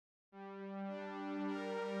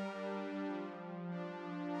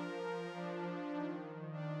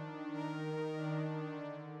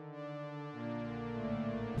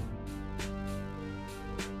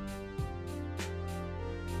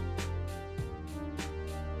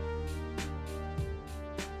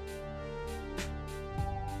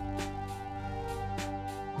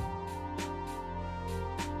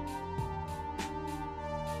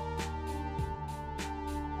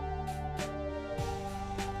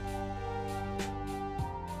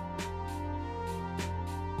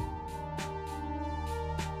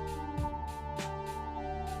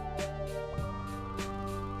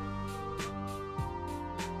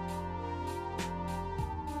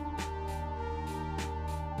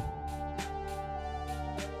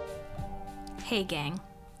Hey gang,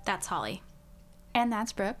 that's Holly. And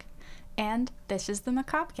that's Brooke. And this is the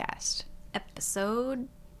Macabrecast. Episode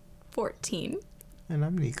 14. And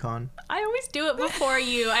I'm Nikon. I always do it before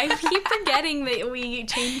you. I keep forgetting that we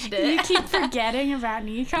changed it. You keep forgetting about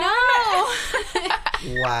Nikon? No!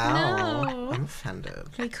 Wow. No. I'm offended.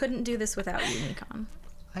 We couldn't do this without you, Nikon.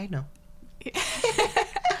 I know.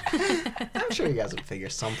 I'm sure you guys would figure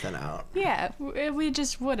something out. Yeah, we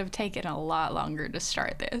just would have taken a lot longer to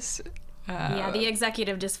start this. Yeah, the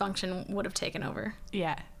executive dysfunction would have taken over.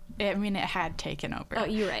 Yeah. I mean, it had taken over. Oh,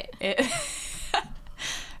 you're right. Well,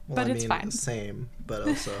 But it's fine. Same, but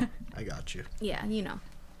also, I got you. Yeah, you know.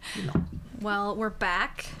 You know. Well, we're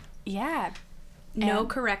back. Yeah. No And-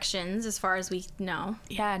 corrections as far as we know.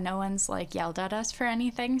 Yeah, no one's, yelled at us for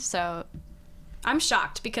anything, so... I'm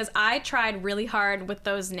shocked because I tried really hard with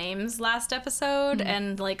those names last episode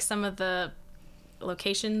and, some of the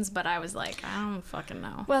locations, but I was like, I don't fucking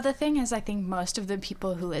know. Well, the thing is, I think most of the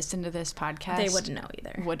people who listen to this podcast... They wouldn't know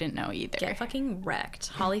either. Wouldn't know either. Get fucking wrecked.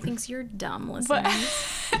 Holly thinks you're dumb, listeners.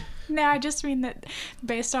 But, no, I just mean that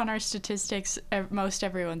based on our statistics, most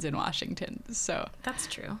everyone's in Washington, so... That's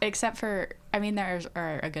true. Except for, I mean, there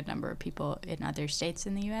are a good number of people in other states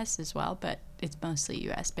in the U.S. as well, but it's mostly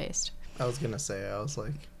U.S.-based. I was going to say, I was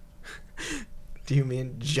like, do you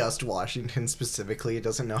mean just Washington specifically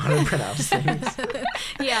doesn't know how to pronounce things?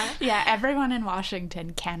 Yeah. Yeah, everyone in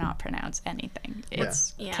Washington cannot pronounce anything.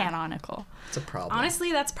 It's Yeah. canonical. It's a problem.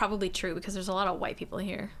 Honestly, that's probably true because there's a lot of white people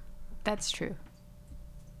here. That's true.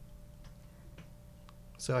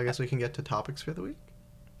 So I guess we can get to topics for the week?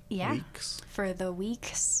 Yeah. Weeks. For the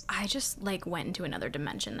weeks. I just, went into another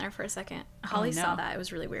dimension there for a second. Holly no. saw that. It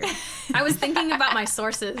was really weird. I was thinking about my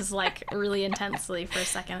sources, really intensely for a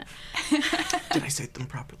second. Did I cite them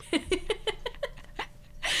properly?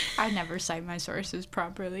 I never cite my sources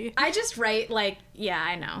properly. I just write, yeah,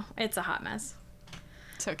 I know. It's a hot mess.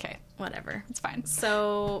 It's okay. Whatever. It's fine.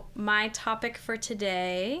 So, my topic for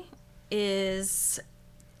today is...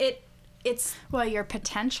 It's... Well, your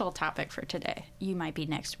potential topic for today, you might be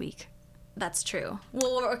next week. That's true.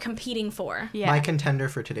 Well, what we're competing for. Yeah. My contender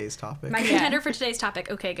for today's topic. My contender for today's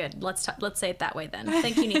topic. Okay, good. Let's say it that way then.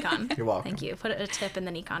 Thank you, Nikon. You're welcome. Thank you. Put a tip in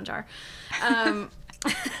the Nikon jar.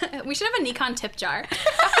 We should have a Nikon tip jar.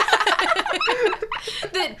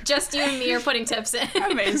 That just you and me are putting tips in.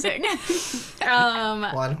 Amazing. Well,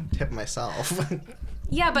 I don't tip myself.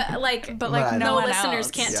 Yeah, but I no know. listeners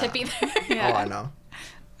else. can't Yeah. tip either. Yeah. Oh, I know.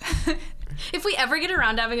 If we ever get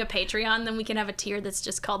around to having a Patreon, then we can have a tier that's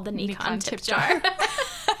just called the Nikon tip jar.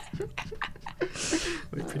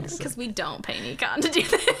 We're pretty sick. Because we don't pay Nikon to do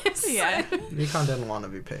this. Yeah. Nikon didn't want to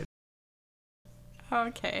be paid.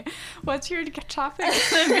 Okay. What's your topic?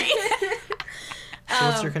 So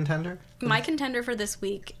what's your contender? My contender for this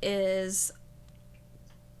week is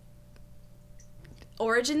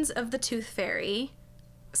origins of the Tooth Fairy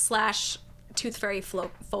 / Tooth Fairy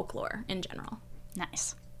folklore in general.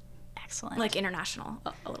 Nice. Excellent. International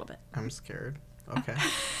a little bit. I'm scared. Okay.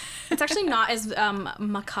 It's actually not as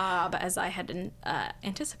macabre as I had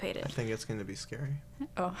anticipated. I think it's going to be scary.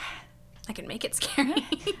 Oh, I can make it scary.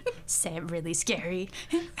 say it really scary.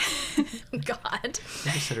 God.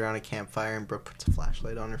 You just sit around a campfire and Brooke puts a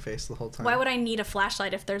flashlight on her face the whole time. Why would I need a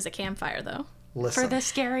flashlight if there's a campfire, though? Listen, For the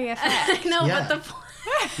scary effect. I know, Yeah. but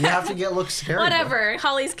you have to look scary. whatever.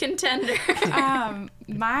 Holly's contender.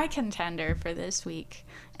 My contender for this week,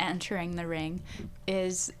 entering the ring,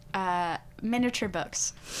 is miniature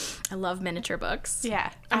books. I love miniature books. Yeah.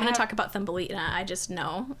 I'm going to talk about Thumbelina. I just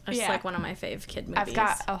know. It's Yeah. one of my fave kid movies. I've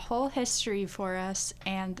got a whole history for us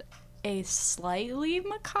and a slightly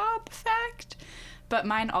macabre fact, but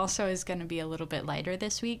mine also is going to be a little bit lighter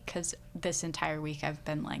this week because this entire week I've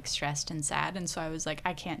been stressed and sad, and so I was like,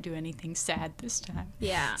 I can't do anything sad this time.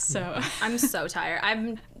 Yeah. So I'm so tired.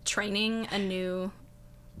 I'm training a new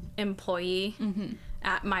employee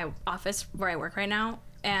at my office where I work right now,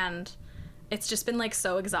 and it's just been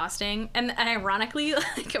so exhausting. And ironically,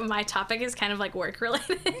 my topic is kind of work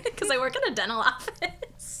related because I work in a dental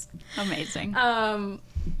office. amazing.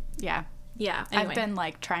 Yeah. Yeah. Anyway. I've been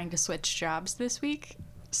trying to switch jobs this week,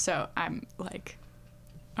 so I'm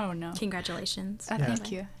oh no. Congratulations.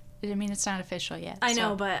 Thank you. I mean, it's not official yet. I know,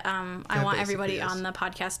 so- but I That want basically everybody is. on the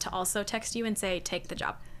podcast to also text you and say, take the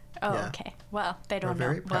job. Oh, Yeah. okay. Well, they don't We're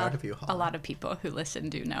very know. proud Well, of you, a Holly. lot of people who listen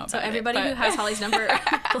do know. So about everybody it, who but- has Holly's number,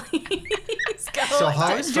 please go. So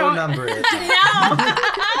Holly's Don't- phone number is...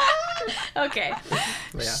 Okay.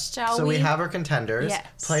 Yeah. Shall so we we? have our contenders.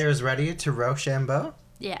 Yes. Players ready to Rochambeau?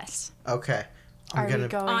 Yes. Okay. I'm Are gonna we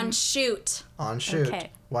going? On shoot. on shoot.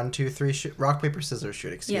 Okay. 1, 2, 3, shoot. Rock, paper, scissors,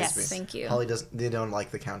 shoot. Excuse Yes. me. Thank you. Holly doesn't. They don't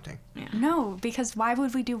like the counting. Yeah. No, because why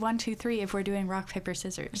would we do 1, 2, 3 if we're doing rock, paper,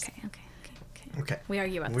 scissors? Okay. Okay. We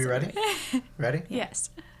argue about We this. ready? Ready? Yes.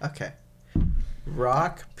 Okay.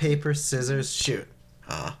 Rock, paper, scissors, shoot.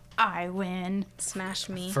 I win. Smash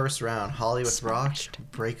me. First round. Holly with Smashed.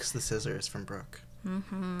 rock breaks the scissors from Brooke.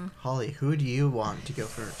 Mm-hmm. Holly, who do you want to go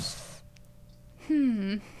first?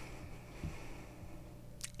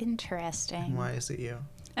 Interesting. Why is it you?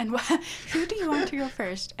 And who do you want to go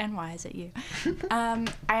first, and why is it you? I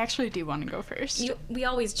actually do want to go first. We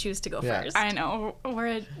always choose to go Yeah. first. I know,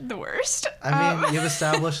 we're the worst. I mean, you've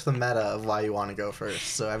established the meta of why you want to go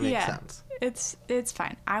first, so that makes sense. It's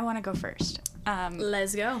fine. I want to go first.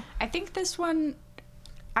 Let's go. I think this one,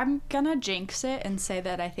 I'm gonna jinx it and say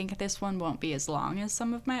that I think this one won't be as long as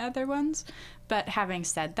some of my other ones. But having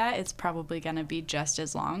said that, it's probably gonna be just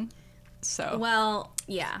as long. So Well,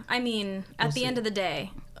 yeah. I mean, at We'll the see. end of the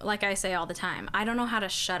day, like I say all the time, I don't know how to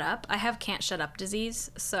shut up. I have can't shut up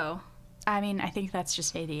disease, so I mean, I think that's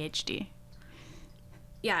just ADHD.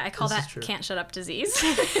 yeah, I call This is that true. can't shut up disease.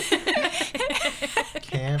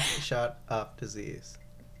 Can't shut up disease.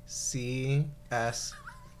 CSUD.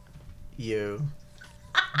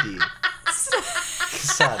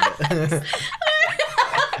 Sud.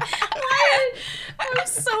 I'm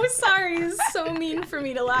so sorry. It's so mean for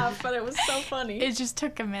me to laugh, but it was so funny. It just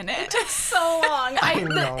took a minute. so long. I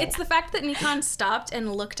know. It's the fact that Nikon stopped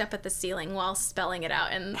and looked up at the ceiling while spelling it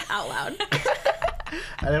out and out loud.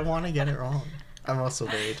 I didn't want to get it wrong. I'm also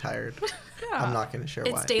very tired. I'm not going to share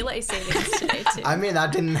It's why. daylight savings today too. I mean,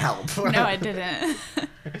 that didn't help. No, I didn't.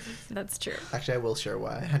 That's true. Actually, I will share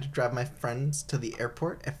why. I had to drive my friends to the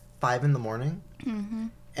airport at 5 in the morning. Mm-hmm.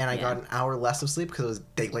 And I got an hour less of sleep because it was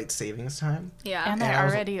daylight savings time. Yeah. And I And I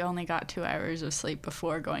was- already only got 2 hours of sleep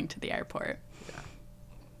before going to the airport.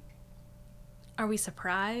 Are we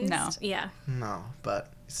surprised? No. Yeah. No,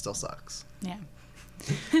 but it still sucks. Yeah.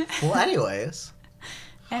 Well, anyways.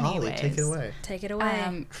 Holly, take it Anyways. away. Take it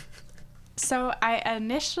away. So I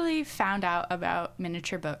initially found out about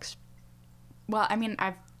miniature books. Well, I mean,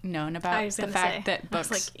 I've known I about was the gonna fact say. that I was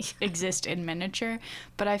books like- exist in miniature,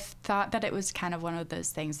 but I thought that it was kind of one of those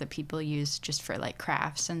things that people use just for like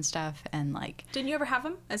crafts and stuff, and like Didn't you ever have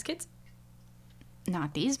them as kids?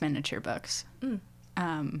 not these miniature books.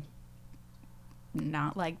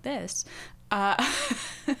 Not like this.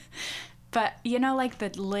 But you know, like the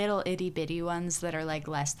little itty bitty ones that are like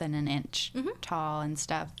less than an inch tall and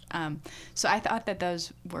stuff. So I thought that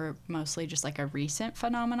those were mostly just like a recent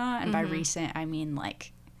phenomena, and by recent I mean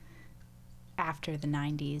like after the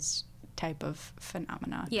 90s type of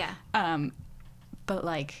phenomena. Yeah. But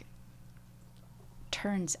like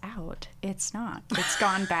turns out it's not. It's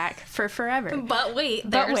gone back for forever. But wait,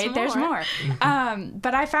 There's more.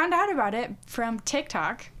 But I found out about it from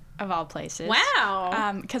TikTok, of all places.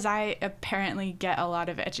 Wow. Because I apparently get a lot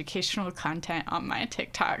of educational content on my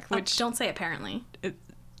TikTok, which Don't say apparently.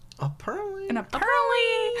 Apparently. and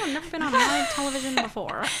Apparently, I've never been on live television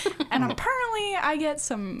before. apparently I get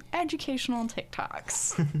some educational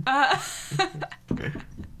TikToks.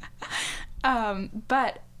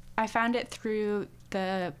 But I found it through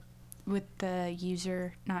with the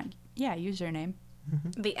username.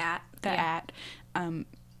 The at. At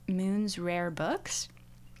Moon's Rare Books.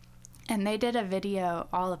 And they did a video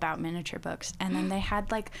all about miniature books. And then they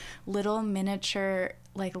had like little miniature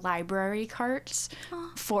like library carts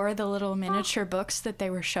for the little miniature books that they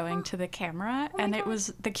were showing to the camera. And it was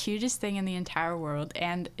the cutest thing in the entire world.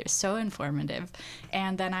 And it was so informative.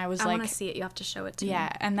 And then I was I like, want to see it. You have to show it to me. yeah.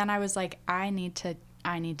 And then I was like, I need to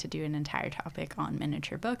do an entire topic on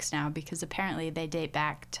miniature books now, because apparently they date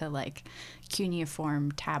back to like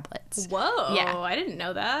cuneiform tablets. Whoa. Yeah. I didn't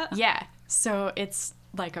know that. Yeah. So it's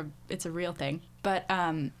like it's a real thing. But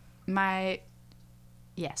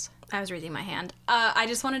yes. I was raising my hand. I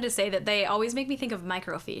just wanted to say that they always make me think of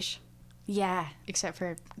microfiche. Yeah, except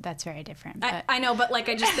for that's very different. But I know, but like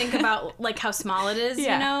I just think about like how small it is,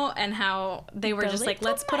 Yeah. you know, and how they were The just like,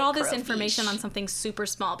 little let's put all this microfiche. information on something super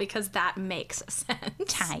small because that makes sense.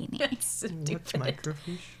 Tiny. It's What's stupid.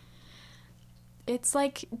 microfiche? it's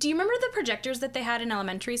like, Do you remember the projectors that they had in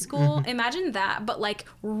elementary school? Imagine that, but like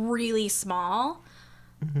really small.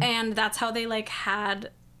 And that's how they like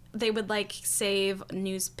they would like save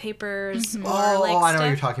newspapers or Oh, like I know stuff. what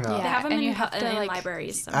you're talking about. They have them and in, you have to, in like-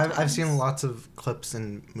 libraries sometimes. I've seen lots of clips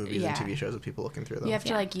in movies Yeah. and TV shows of people looking through them. you have to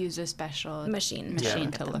Yeah. like use a special Machine to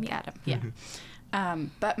look at look them, at them. Yeah.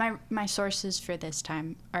 But my sources for this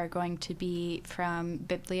time are going to be from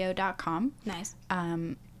biblio.com. Nice.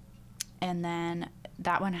 And then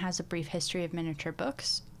that one has a brief history of miniature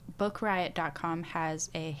books bookriot.com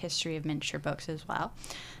has a history of miniature books as well.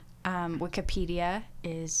 Wikipedia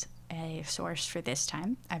is a source for this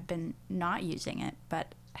time. I've been not using it,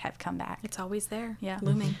 but have come back. It's always there. Yeah.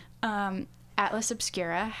 Looming. Atlas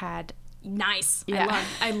Obscura had... Nice. Yeah.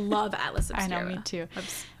 I love Atlas Obscura. I know, me too.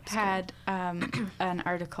 Had an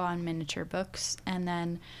article on miniature books, and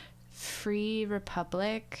then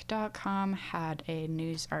freerepublic.com had a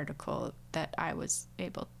news article that I was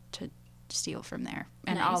able to steal from there.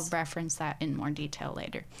 And Nice. I'll reference that in more detail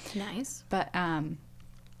later. Nice. But,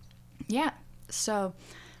 yeah. So,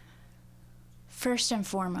 first and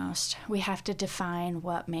foremost, we have to define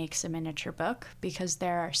what makes a miniature book, because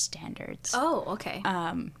there are standards. Oh, okay.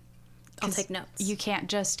 I'll take notes. You can't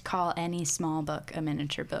just call any small book a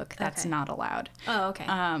miniature book. That's Okay. not allowed. Oh, okay.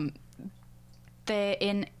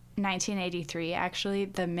 In 1983, actually,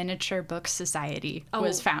 the Miniature Book Society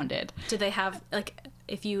was founded. Do they have, like,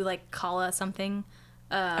 if you, like, call something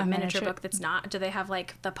a miniature book that's not, do they have,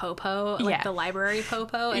 like, the popo, like the library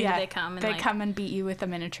popo, and do they come and, they come and beat you with a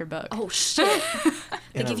miniature book. Oh, shit.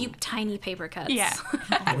 They In give a- you tiny paper cuts. Yeah.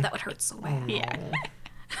 Oh, that would hurt so bad. Yeah.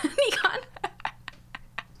 Nikon.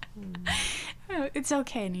 Oh, it's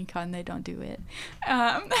okay, Nikon. They don't do it.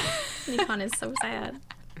 Nikon is so sad.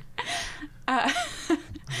 Okay.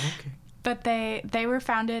 But they were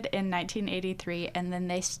founded in 1983, and then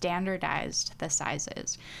they standardized the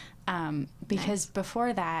sizes. Because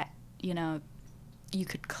before that, you know, you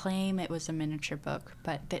could claim it was a miniature book,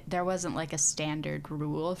 but there wasn't like a standard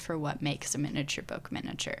rule for what makes a miniature book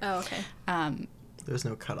miniature. Oh, okay. There's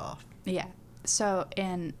no cutoff. Yeah. So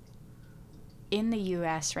in the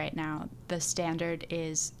U.S. right now, the standard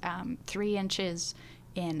is 3 inches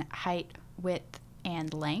in height, width,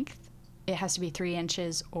 and length. It has to be 3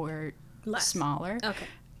 inches or Less. smaller Okay.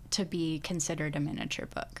 to be considered a miniature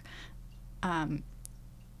book.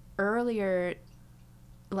 Earlier,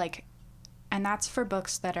 like, and that's for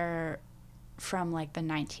books that are from like the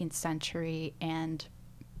 19th century and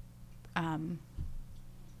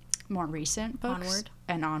more recent books. Onward?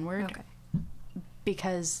 And onward. Okay.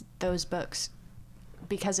 Because those books,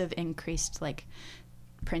 because of increased like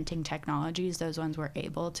printing technologies, those ones were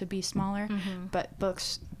able to be smaller. Mm-hmm. But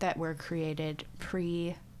books that were created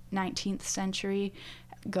pre-19th century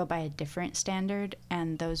go by a different standard,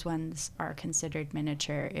 and those ones are considered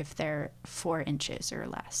miniature if they're 4 inches or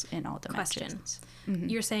less in all dimensions. Question.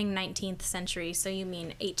 You're saying 19th century, so you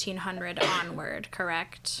mean 1800 onward,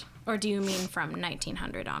 correct? Or do you mean from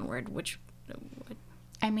 1900 onward, which...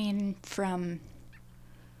 I mean, from...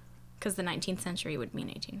 Because the 19th century would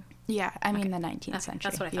mean 18. Yeah, I mean the 19th century.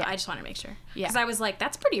 That's what I thought. Yeah. I just want to make sure. Yeah. Because I was like,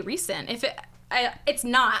 that's pretty recent. If it's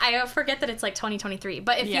not. I forget that it's like 2023,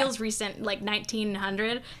 but it Yeah. feels recent. Like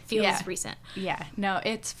 1900 feels Yeah. recent. Yeah, no,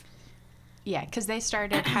 it's... Yeah, because they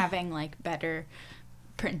started having, like, better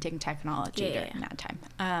printing technology Yeah, during yeah. that time.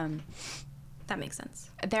 That makes sense.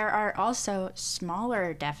 There are also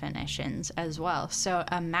smaller definitions as well. So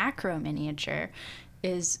a macro miniature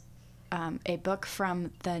is a book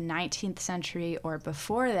from the 19th century or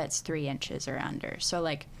before that's 3 inches or under. So,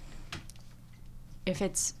 like, if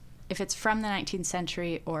it's from the 19th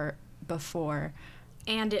century or before...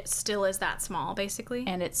 And it still is that small, basically.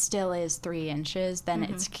 and it still is 3 inches, then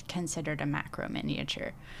it's considered a macro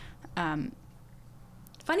miniature.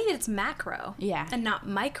 Funny that it's macro. Yeah. And not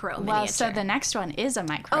micro miniature. Well, so the next one is a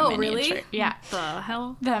micro Oh, miniature. really? Yeah. The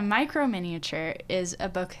hell? The micro miniature is a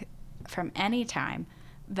book from any time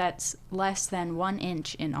that's less than 1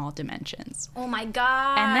 inch in all dimensions. Oh my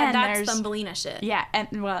god. And then that's there's- Thumbelina shit. Yeah,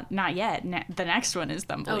 and well, not yet. The next one is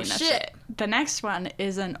Thumbelina Oh, shit. The next one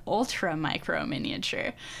is an ultra micro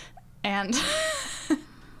miniature. And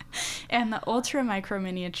and the ultra micro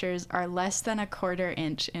miniatures are less than 1/4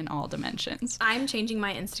 inch in all dimensions. I'm changing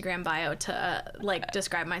my Instagram bio to like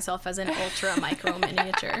describe myself as an ultra micro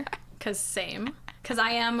miniature. Cause same. Cause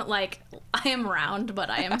I am round, but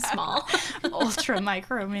I am small. Ultra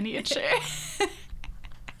micro miniature.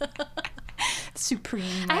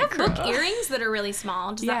 Supreme I have micro. book earrings that are really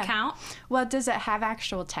small. Does that Yeah. count? Well, does it have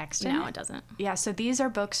actual text in No, it? it doesn't. Yeah, so these are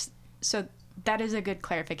books. So that is a good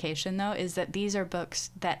clarification, though, is that these are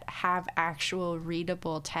books that have actual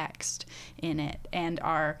readable text in it and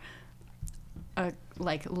are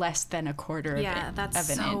like less than 1/4 Yeah, that's of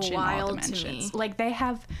an so inch in all wild to dimensions. me. Like they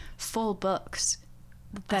have full books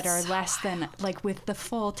that That's are so less than like with the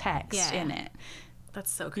full text Yeah. in it.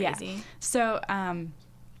 That's so Yeah. crazy. So,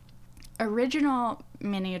 original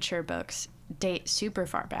miniature books date super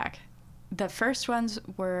far back. The first ones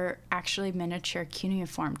were actually miniature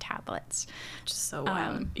cuneiform tablets. Which is so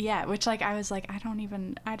wild. Yeah, which like I was like, I didn't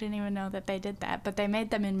even know that they did that, but they made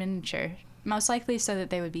them in miniature, most likely so that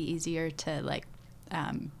they would be easier to like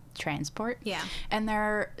transport. Yeah. And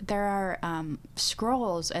there are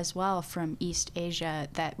scrolls as well from East Asia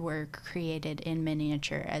that were created in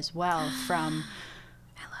miniature as well from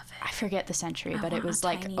I love it. I forget the century, but it want a was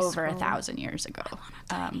like tiny over scroll. 1,000 years ago. I want a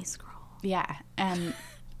tiny scroll. Yeah. And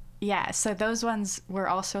yeah, so those ones were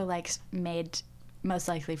also like made most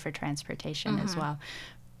likely for transportation as well.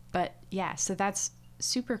 But yeah, so that's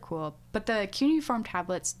super cool. But the cuneiform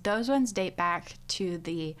tablets, those ones date back to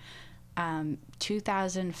the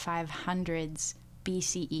 2500s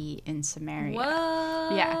BCE in Samaria.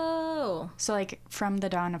 Whoa. Yeah. So like from the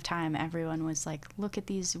dawn of time, everyone was like, look at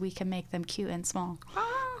these, we can make them cute and small.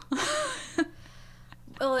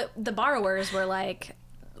 Well, the borrowers were like,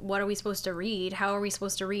 what are we supposed to read? How are we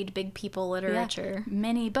supposed to read big people literature? Yeah.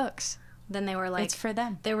 Mini books. Then they were like, It's for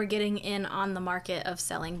them. They were getting in on the market of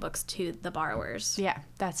selling books to the borrowers. Yeah,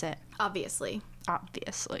 that's it. Obviously.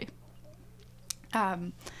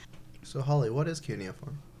 So, Holly, what is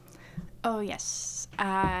cuneiform? Oh, yes.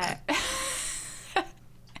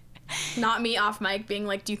 Not me off mic being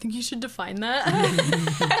like, do you think you should define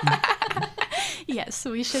that? Yes,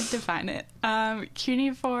 we should define it.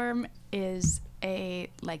 Cuneiform is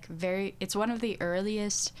it's one of the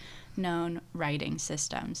earliest known writing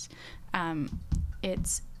systems.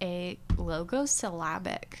 It's a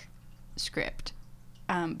logosyllabic script,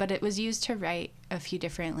 but it was used to write a few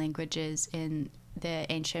different languages in the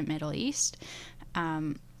ancient Middle East,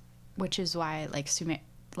 which is why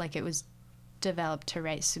it was developed to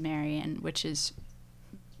write Sumerian, which is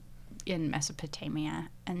in Mesopotamia,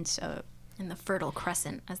 and so In the Fertile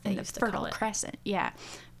Crescent, as they used to call it. Fertile Crescent, yeah.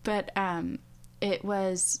 But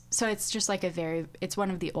it's just like it's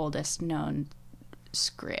one of the oldest known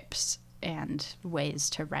scripts and ways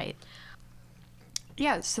to write.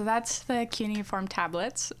 Yeah, so that's the cuneiform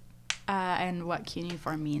tablets and what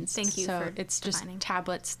cuneiform means. Thank you so for it's defining. just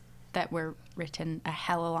tablets that were written a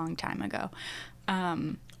hell of a long time ago.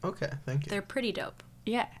 Okay, thank you. They're pretty dope.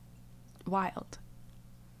 Yeah, wild.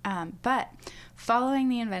 But following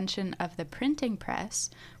the invention of the printing press,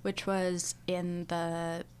 which was in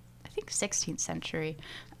the, I think, 16th century,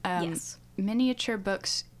 Yes. miniature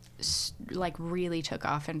books really took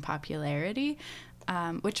off in popularity,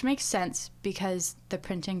 which makes sense because the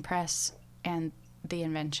printing press and the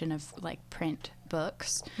invention of print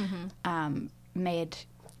books made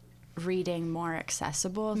reading more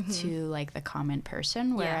accessible to the common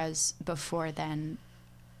person, whereas before then,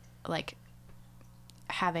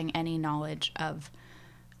 having any knowledge of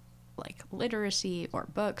literacy or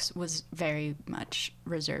books was very much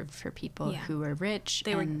reserved for people who were rich.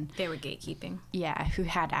 They were gatekeeping. Yeah, who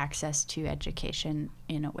had access to education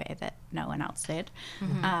in a way that no one else did.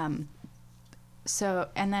 And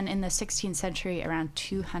then in the 16th century, around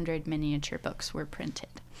 200 miniature books were printed.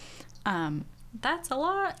 That's a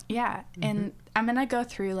lot. Yeah, and I'm going to go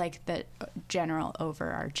through the general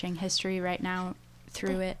overarching history right now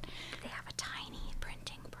through it. They have a tiny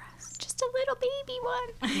printing press. Just a little baby one.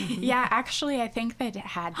 Yeah, actually, I think they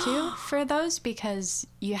had to for those because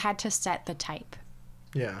you had to set the type.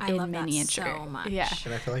 Yeah. I love miniature. that so much. Yeah.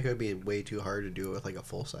 And I feel like it would be way too hard to do it with a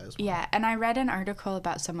full-size one. Yeah, and I read an article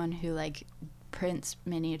about someone who prints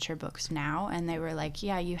miniature books now, and they were like,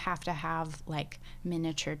 yeah, you have to have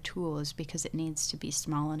miniature tools because it needs to be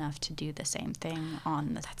small enough to do the same thing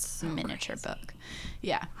on the miniature book.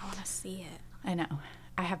 Yeah. I want to see it. I know.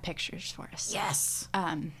 I have pictures for us. Yes.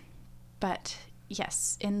 But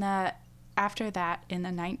yes, after that, in the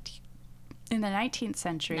 19th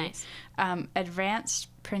century, advanced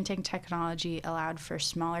printing technology allowed for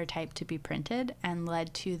smaller type to be printed and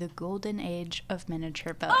led to the golden age of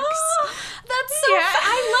miniature books. Oh, that's so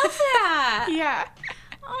I love that. Yeah.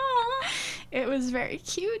 Oh. It was very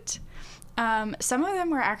cute. Some of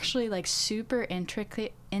them were actually super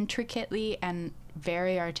intricately and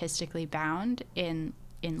very artistically bound in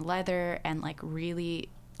leather and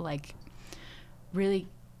really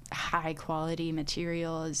high quality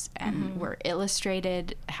materials and were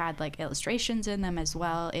illustrated, had illustrations in them as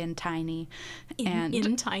well in tiny.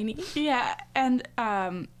 In tiny. Yeah, and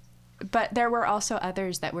but there were also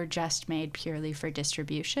others that were just made purely for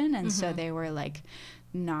distribution, and so they were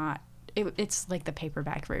not. It's the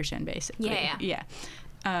paperback version basically. Yeah.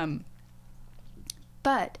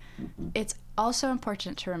 But it's also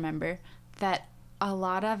important to remember that a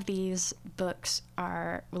lot of these books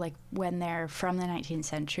are when they're from the 19th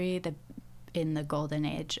century, in the golden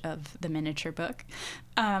age of the miniature book,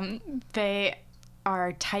 they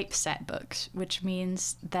are typeset books, which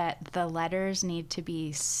means that the letters need to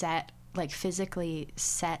be set, physically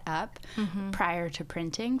set up prior to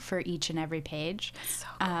printing for each and every page. So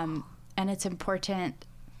cool. And it's important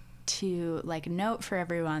to like note for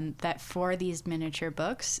everyone that for these miniature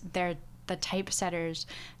books, the typesetters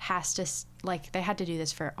has to like they had to do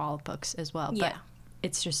this for all books as well. Yeah. But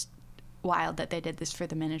it's just wild that they did this for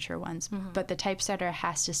the miniature ones. But the typesetter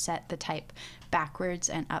has to set the type backwards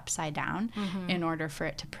and upside down in order for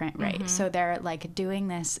it to print right. So they're like doing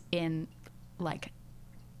this in like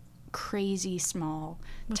crazy small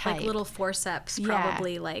With type, like little forceps,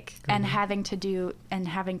 probably like. and having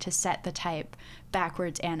to set the type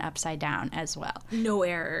backwards and upside down as well. No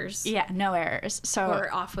errors. Yeah, no errors. So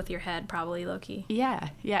Or off with your head, probably, low-key.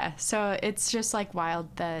 yeah. So it's just like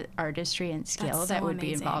wild the artistry and skill That's that so would be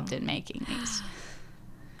amazing. involved in making these.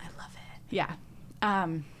 I love it. Yeah.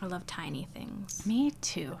 I love tiny things. Me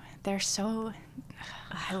too. They're so.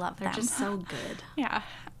 I love They're them. just so good. Yeah.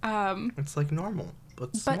 It's like normal,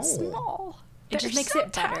 but small. But small. It just They're makes so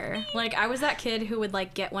it better. tiny. Like, I was that kid who would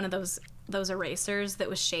like get one of those erasers that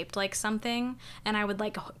was shaped like something, and I would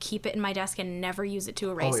like keep it in my desk and never use it to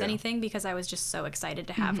erase yeah. anything because I was just so excited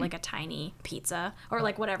to have like a tiny pizza or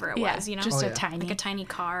like whatever it Yeah, was, you know, just Oh, a yeah. tiny. like a tiny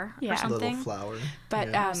car Yeah. or something. Little flower. But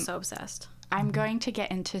yeah. I was so obsessed. I'm going to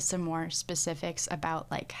get into some more specifics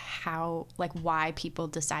about like how like why people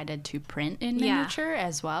decided to print in Yeah. miniature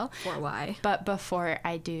as well. For why? But before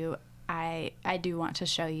I do, I do want to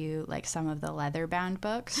show you like some of the leather bound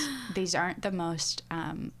books. These aren't the most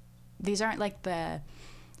these aren't like the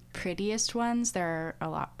prettiest ones. There are a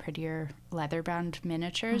lot prettier leather bound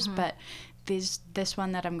miniatures, but this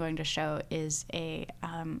one that I'm going to show is a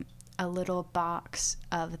little box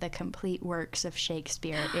of the complete works of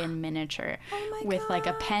Shakespeare in miniature with like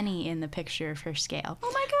a penny in the picture for scale.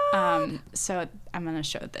 Oh my god! So I'm going to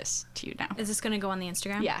show this to you now. Is this gonna go on the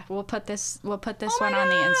Instagram? Yeah, we'll put this Oh one my on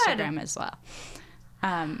the God! Instagram as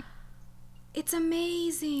well. It's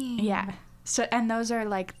amazing. Yeah. So and those are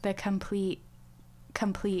like the complete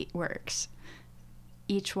works.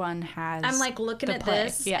 Each one has I'm like looking the at play.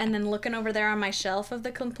 this Yeah. and then looking over there on my shelf of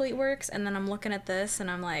the complete works, and then I'm looking at this and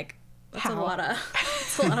I'm like, that's How? a lot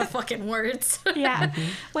of fucking words. yeah.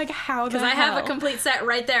 Like how Because I have a complete set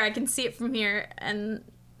right there. I can see it from here, and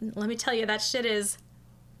let me tell you, that shit is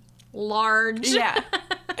large. Yeah.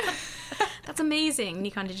 That's amazing.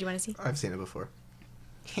 Nikon, did you want to see? I've seen it before.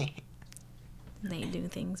 They do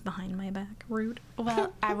things behind my back. Rude.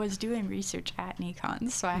 Well, I was doing research at Nikon,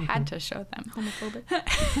 so I had to show them.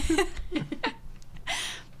 Homophobic.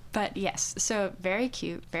 But yes, so very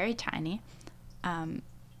cute, very tiny,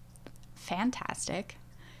 fantastic.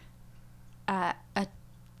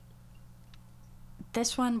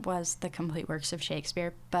 This one was the complete works of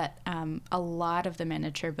Shakespeare, but a lot of the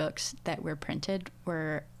miniature books that were printed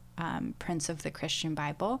were prints of the Christian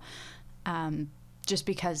Bible, just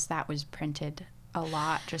because that was printed a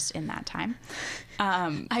lot just in that time.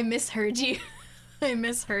 I misheard you. I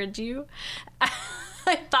misheard you.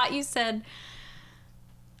 I thought you said...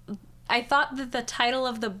 I thought that the title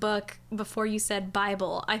of the book, before you said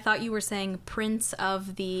Bible, I thought you were saying Prince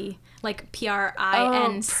of the, like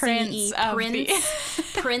Prince, Prince of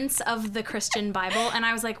Prince of the Christian Bible. And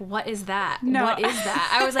I was like, what is that? No. What is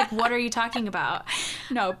that? I was like, what are you talking about?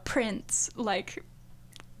 No, prints, like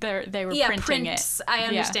they were Yeah, printing Prince. it. I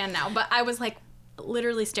understand now. But I was like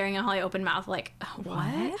literally staring at Holly open mouth like,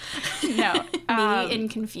 what? No. Me and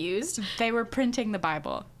confused. They were printing the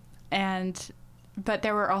Bible. But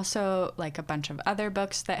there were also like a bunch of other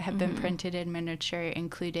books that have been printed in miniature,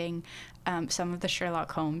 including some of the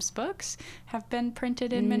Sherlock Holmes books have been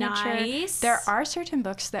printed in miniature. Nice. There are certain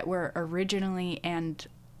books that were originally and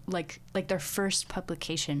like their first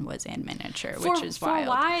publication was in miniature, which is wild. For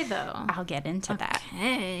why though? I'll get into that.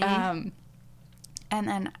 Okay. And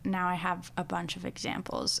then now I have a bunch of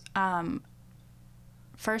examples.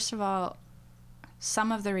 First of all,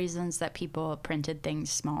 some of the reasons that people printed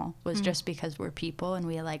things small was just because we're people and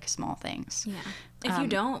we like small things. Yeah. If you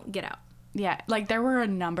don't, get out. Yeah, like there were a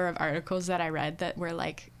number of articles that I read that were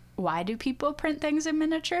like, why do people print things in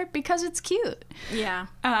miniature? Because it's cute. Yeah.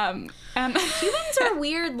 And Humans are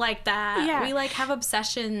weird like that. Yeah. We like have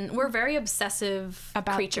obsession. We're very obsessive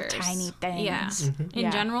about creatures. the tiny things. Yeah. In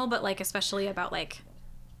Yeah. general, but like especially about like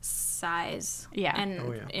size. Yeah. And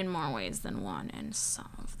Oh, yeah. in more ways than one, and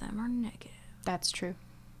some of them are negative. That's true.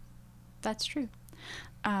 That's true.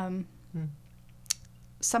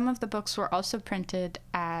 Some of the books were also printed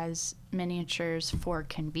as miniatures for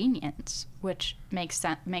convenience, which makes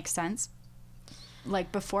sense.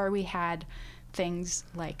 Like before we had things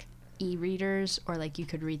like e-readers, or like you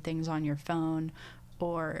could read things on your phone,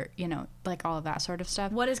 or like all of that sort of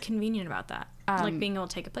stuff. What is convenient about that? Like being able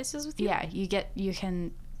to take it places with you? Yeah,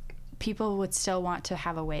 people would still want to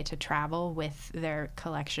have a way to travel with their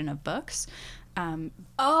collection of books.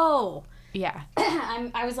 Oh, Yeah.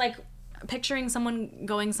 I was like picturing someone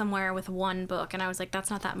going somewhere with one book, and I was like, that's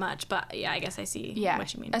not that much. But yeah, I guess I see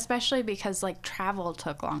what you mean. Especially because like travel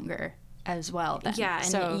took longer as well then. Yeah, and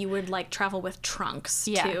so, you would like travel with trunks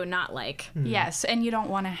too, not like yes, and you don't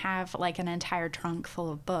want to have like an entire trunk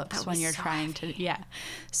full of books when you're trying to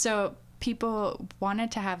so people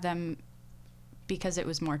wanted to have them because it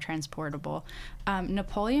was more transportable.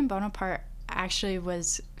 Napoleon Bonaparte actually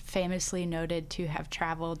was famously noted to have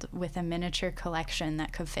traveled with a miniature collection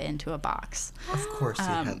that could fit into a box. Of course he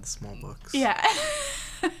had small books. Yeah.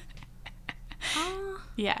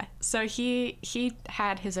 Yeah, so he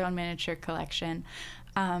had his own miniature collection.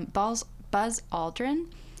 Buzz Aldrin,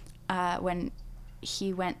 when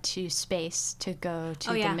he went to space to go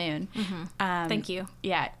to the moon. Thank you.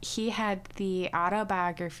 Yeah, he had the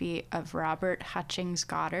autobiography of Robert Hutchings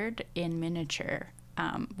Goddard in miniature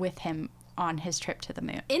with him on his trip to the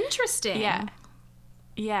moon. Interesting.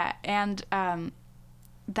 Yeah, and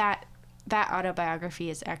that autobiography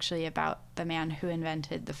is actually about the man who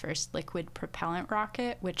invented the first liquid propellant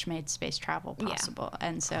rocket, which made space travel possible.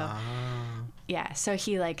 And so, so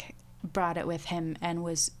he like brought it with him and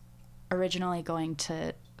was originally going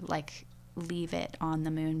to like leave it on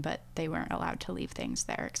the moon, but they weren't allowed to leave things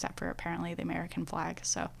there except for apparently the American flag.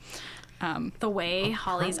 So the way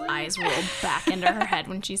Holly's eyes rolled back into her head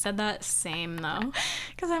when she said that, same though.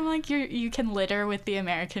 Because I'm like, you can litter with the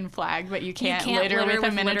American flag, but you can't litter with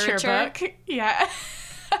a miniature book. Yeah.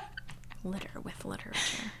 Litter with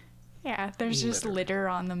literature. Yeah, there's just litter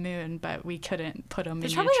on the moon, but we couldn't put a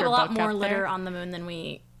miniature book There's probably a lot more up litter there. on the moon than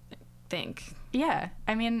we think. Yeah,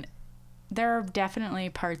 I mean, there are definitely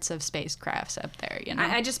parts of spacecrafts up there, you know?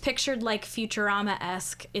 I just pictured like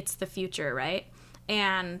Futurama-esque, it's the future, right?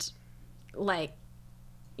 And like,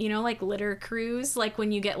 you know, like litter crews, like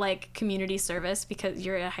when you get like community service because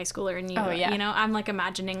you're a high schooler and you know, I'm like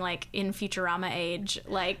imagining like in Futurama age,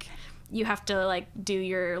 like you have to like do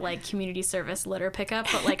your like community service litter pickup,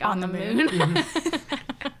 but like on the moon.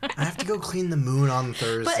 I have to go clean the moon on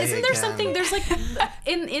Thursday. But isn't there something, there's like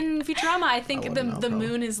in Futurama, I think the know.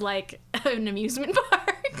 moon is like an amusement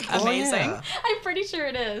park. Oh, Amazing. yeah. I'm pretty sure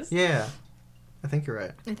it is. Yeah, I think you're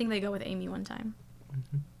right. I think they go with Amy one time.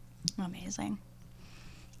 Amazing.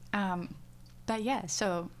 But yeah,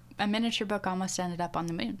 so a miniature book almost ended up on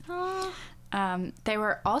the moon. They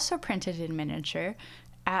were also printed in miniature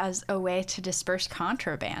as a way to disperse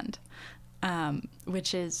contraband,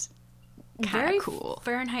 which is kind of cool.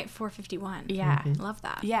 Fahrenheit 451. Yeah. Love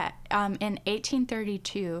that. Yeah. In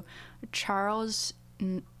 1832, Charles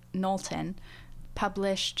Knowlton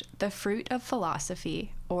published The Fruit of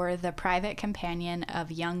Philosophy, or The Private Companion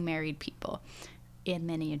of Young Married People, in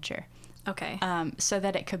miniature. Okay. So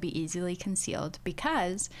that it could be easily concealed,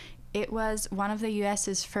 because it was one of the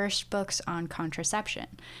U.S.'s first books on contraception.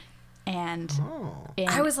 And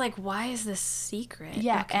I was like, why is this secret?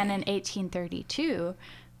 Yeah, okay. and in 1832,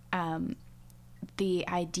 the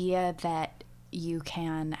idea that you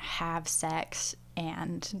can have sex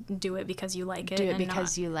and do it because you like it. do it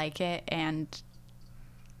because you like it and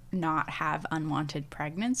not have unwanted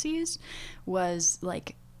pregnancies was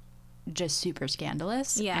like just super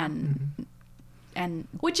scandalous. Yeah. And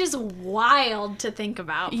which is wild to think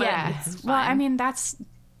about. But it's well, fine. I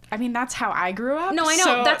mean that's how I grew up. No, I know.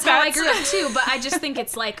 so that's how I grew up too. But I just think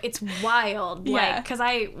it's like, it's wild. Yeah. Like, because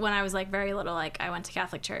when I was like very little, like I went to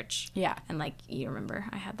Catholic church. Yeah. And like, you remember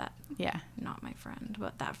I had that. Yeah. Not my friend,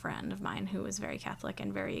 but that friend of mine who was very Catholic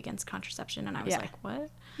and very against contraception. And I was like, what?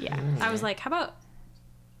 Yeah. I was like, how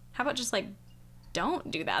about just like,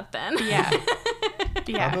 don't do that then? Yeah.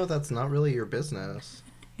 How about that's not really your business?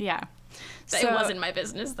 Yeah. It wasn't my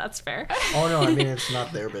business. That's fair. Oh, no, I mean, it's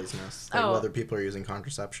not their business. Like, Oh. whether people are using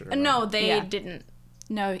contraception or No, not. they didn't.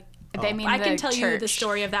 No, they mean I the can tell you the church.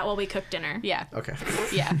 story of that while we cook dinner. Yeah. Okay.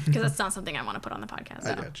 Yeah. Because that's not something I want to put on the podcast.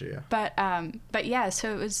 I got you, yeah. But yeah,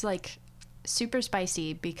 so it was like super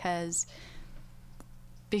spicy because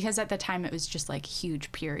at the time it was just like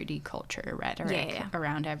huge purity culture rhetoric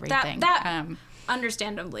around everything. That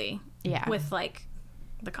understandably. Yeah. With like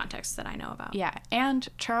the context that I know about. Yeah, and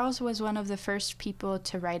Charles was one of the first people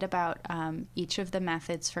to write about each of the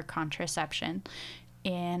methods for contraception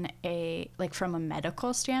in from a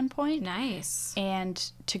medical standpoint. Nice.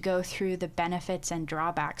 And to go through the benefits and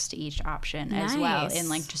drawbacks to each option as well in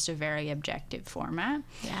like just a very objective format.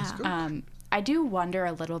 Yeah. I do wonder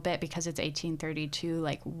a little bit, because it's 1832,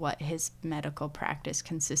 like what his medical practice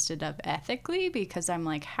consisted of ethically, because I'm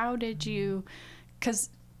like, how did you, because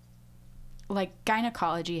like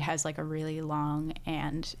gynecology has like a really long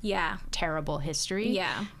and terrible history.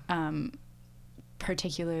 Yeah.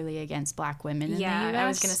 Particularly against Black women in the US. I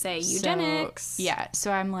was going to say eugenics.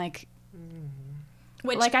 So I'm like,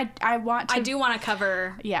 Which like I want to. I do want to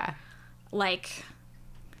cover. Yeah. Like,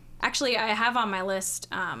 actually, I have on my list.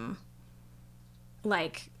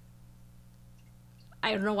 Like,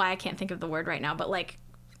 I don't know why I can't think of the word right now, but like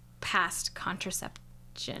past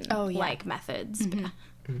contraception like methods.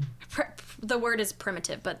 The word is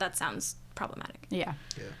primitive, but that sounds problematic. Yeah.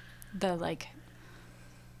 The like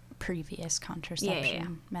previous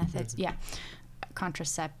contraception methods. Yeah.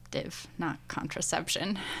 Contraceptive, not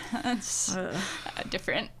contraception. That's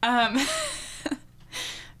different.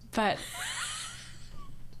 But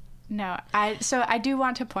no, I do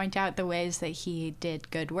want to point out the ways that he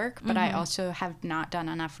did good work, but I also have not done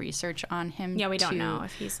enough research on him. Yeah, we don't know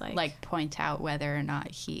if he's like point out whether or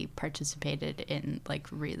not he participated in like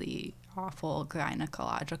really awful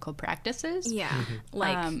gynecological practices. Yeah,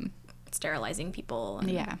 like sterilizing people.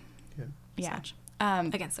 And such.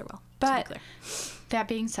 Against their will. But that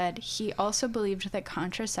being said, he also believed that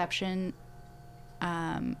contraceptives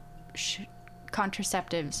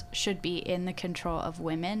should be in the control of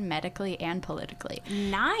women medically and politically.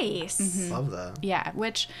 Nice. Love that. Yeah,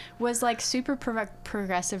 which was like super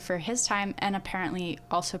progressive for his time and apparently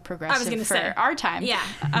also progressive for our time. Yeah,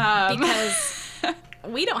 because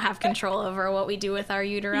we don't have control over what we do with our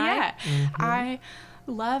uteri. Yeah, I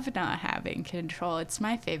love not having control. It's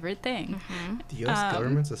my favorite thing. The U.S.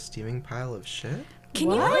 government's a steaming pile of shit? Can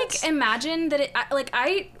you like imagine that it, like,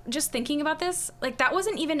 I just thinking about this, like that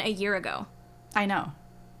wasn't even a year ago. I know.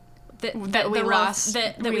 That we lost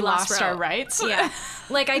our rights. Yeah.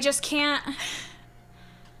 Like, I just can't.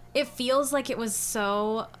 It feels like it was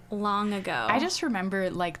so long ago. I just remember,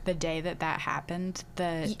 like, the day that happened,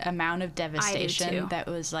 the amount of devastation that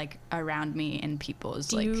was, like, around me and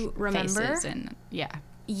people's, faces. And, yeah.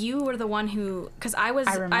 You were the one who, because I was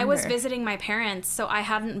visiting my parents, so I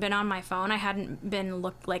hadn't been on my phone. I hadn't been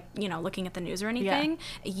looking at the news or anything.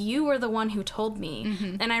 Yeah. You were the one who told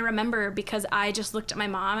me, and I remember because I just looked at my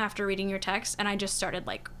mom after reading your text, and I just started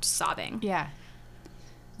like sobbing. Yeah,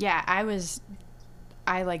 yeah.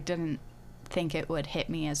 I didn't think it would hit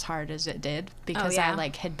me as hard as it did because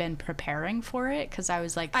I had been preparing for it because I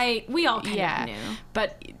was like we all kind of knew.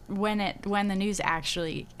 But when the news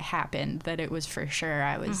actually happened that it was for sure,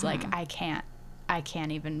 I was like I can't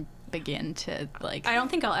even begin to like. I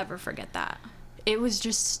don't think I'll ever forget that. It was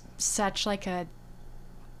just such like a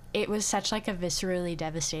viscerally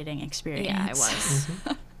devastating experience. Yeah, it was.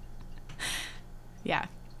 Yeah,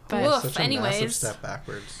 but woof, such a anyways, massive step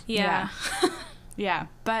backwards. Yeah. Yeah,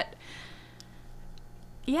 but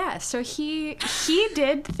yeah, so he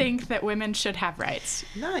did think that women should have rights.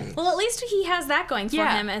 Nice. Well, at least he has that going for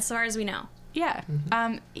him, as far as we know. Yeah.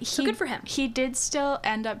 So good for him. He did still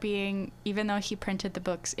end up being, even though he printed the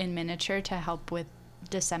books in miniature to help with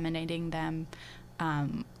disseminating them,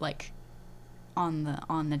 like on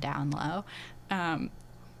the down low,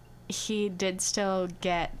 he did still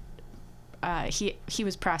get. He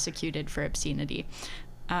was prosecuted for obscenity.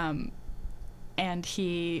 And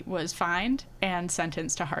he was fined and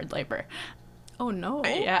sentenced to hard labor. Oh, no.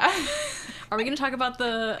 Yeah. Are we going to talk about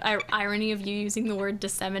the irony of you using the word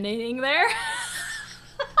disseminating there?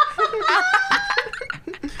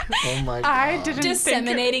 Oh, my God. I didn't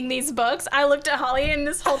disseminating these books. I looked at Holly, and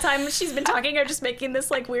this whole time she's been talking, I'm just making this,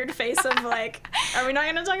 like, weird face of, like, are we not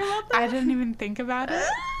going to talk about that? I didn't even think about it,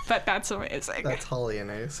 but that's amazing. That's Holly and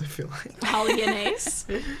Ace, I feel like. Holly and Ace.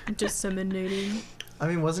 Disseminating. I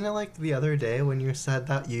mean, wasn't it like the other day when you said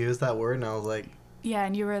that, you used that word, and I was like... Yeah,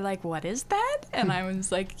 and you were like, what is that? And I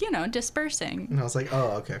was like, dispersing. And I was like,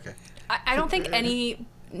 oh, okay. I don't think any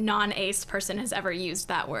non-Ace person has ever used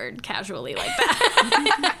that word casually like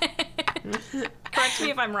that. Correct me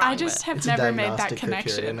if I'm wrong. I just have never made that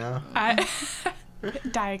connection. Now.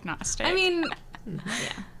 Diagnostic. I mean,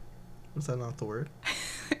 yeah. Is that not the word?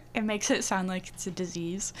 It makes it sound like it's a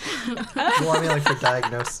disease. Well, I mean, like for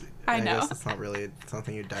diagnosis. I know. Guess it's not really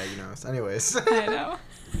something you diagnose. Anyways. I know.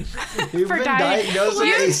 You've been diagnosed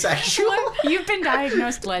as asexual? You've been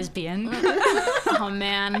diagnosed lesbian. Oh,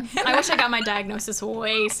 man. I wish I got my diagnosis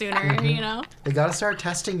way sooner, They gotta start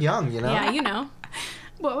testing young, Yeah,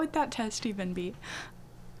 What would that test even be?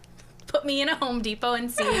 Put me in a Home Depot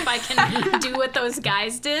and see if I can do what those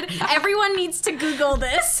guys did. Everyone needs to Google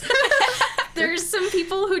this. There's some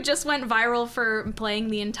people who just went viral for playing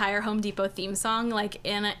the entire Home Depot theme song, like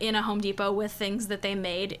in a Home Depot with things that they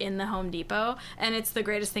made in the Home Depot, and it's the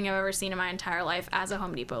greatest thing I've ever seen in my entire life as a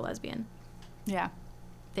Home Depot lesbian. Yeah.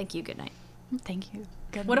 Thank you. Good night. Thank you.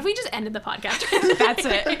 Good what if we just ended the podcast? That's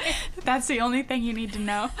it. That's the only thing you need to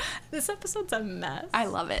know. This episode's a mess. I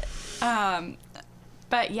love it.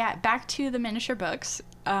 But yeah, back to the miniature books.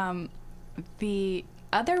 The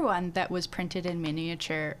other one that was printed in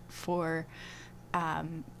miniature for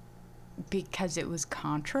because it was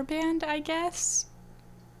contraband, I guess.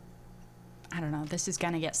 I don't know. This is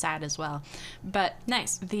going to get sad as well. But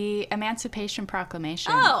nice. The Emancipation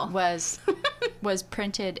Proclamation was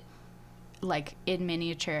printed like in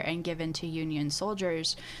miniature and given to Union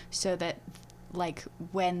soldiers so that like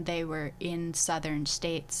when they were in southern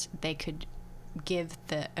states, they could give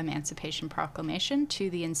the Emancipation Proclamation to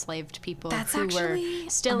the enslaved people who were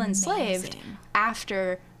still enslaved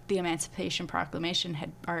after the Emancipation Proclamation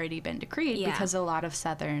had already been decreed, because a lot of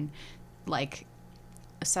southern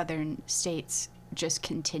states just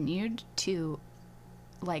continued to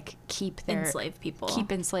like keep enslaved people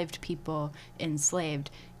enslaved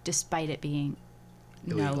despite it being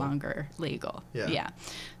illegal. No longer legal. Yeah.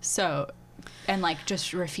 So, and like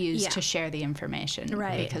just refused to share the information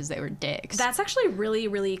because they were dicks. That's actually really,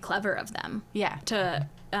 really clever of them. Yeah. To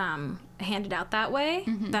hand it out that way.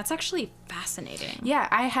 Mm-hmm. That's actually fascinating. Yeah,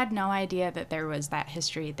 I had no idea that there was that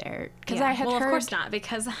history there because I had heard. Of course not,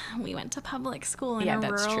 because we went to public school in a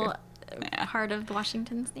rural part of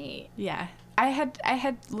Washington State. Yeah, I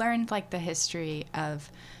had learned like the history of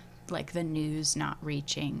like the news not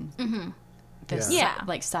reaching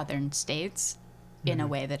like southern states in a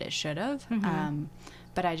way that it should have. Mm-hmm.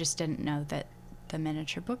 But I just didn't know that the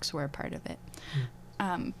miniature books were a part of it.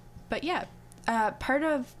 But yeah, part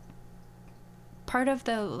of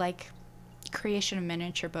the like creation of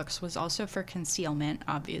miniature books was also for concealment,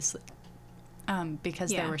 obviously,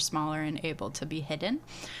 because they were smaller and able to be hidden,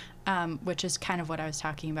 which is kind of what I was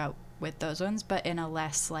talking about with those ones, but in a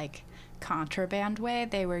less like contraband way.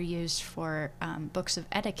 They were used for books of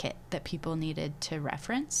etiquette that people needed to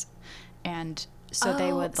reference, and so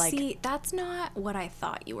they would like. See, that's not what I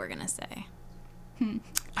thought you were gonna say.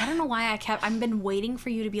 I don't know why I've been waiting for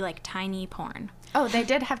you to be like tiny porn. Oh, they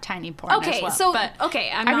did have tiny porn as well. So, but,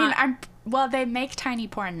 well, they make tiny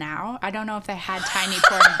porn now. I don't know if they had tiny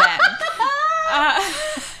porn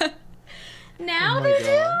then. Now they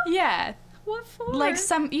do? Yeah. What for? Like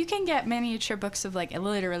you can get miniature books of like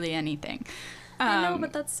literally anything. I know,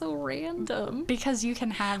 but that's so random. Because you can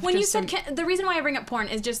have. When you said the reason why I bring up porn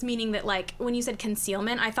is just meaning that like when you said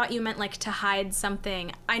concealment, I thought you meant like to hide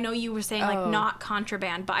something. I know you were saying like not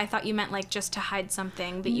contraband, but I thought you meant like just to hide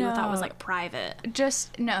something that you thought was like private.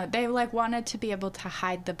 They like wanted to be able to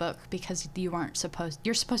hide the book because you're supposed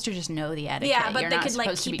to just know the etiquette. Yeah, but they could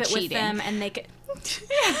like keep it with them and they could.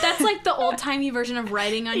 That's like the old-timey version of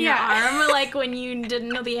writing on your arm, like when you didn't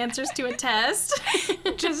know the answers to a test.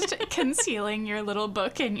 Just concealing your little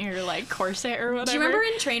book in your like corset or whatever. Do you remember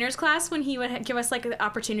in trainer's class when he would give us like the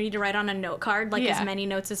opportunity to write on a note card like as many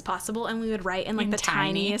notes as possible, and we would write in like the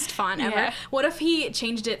tiniest font ever? Yeah. What if he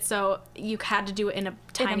changed it so you had to do it in a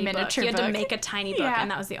tiny book? You had to make a tiny book,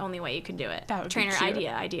 and that was the only way you could do it. That would Trainer be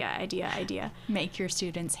cute. idea. Make your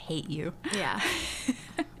students hate you. Yeah.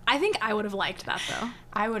 I think I would have liked that, though.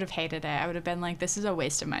 I would have hated it. I would have been like, this is a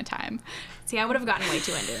waste of my time. See, I would have gotten way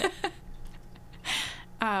too into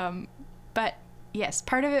it. But, yes,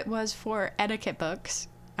 part of it was for etiquette books.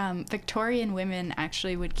 Victorian women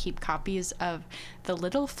actually would keep copies of The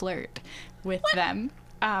Little Flirt with them.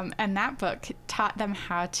 And that book taught them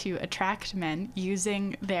how to attract men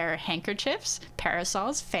using their handkerchiefs,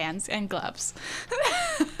 parasols, fans, and gloves.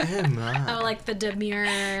 Oh, like the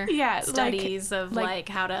demure studies of like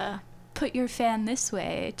how to put your fan this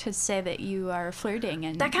way to say that you are flirting,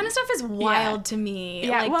 and that kind of stuff is wild to me.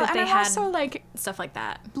 Yeah, like well, that they and had also like stuff like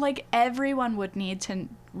that. Like everyone would need to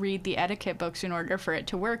read the etiquette books in order for it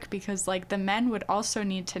to work, because like the men would also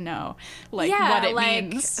need to know what it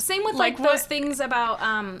means. Same with like those things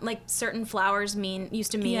about like certain flowers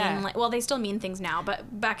used to mean like, well, they still mean things now,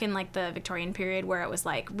 but back in like the Victorian period where it was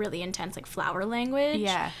like really intense like flower language.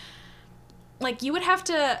 Yeah. Like you would have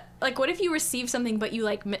to like, what if you received something but you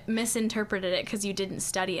like misinterpreted it because you didn't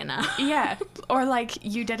study enough? Yeah, or like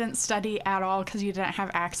you didn't study at all because you didn't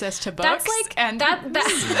have access to books. That's like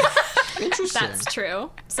Interesting. That's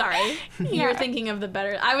true. Sorry, you were thinking of the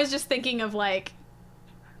better. I was just thinking of like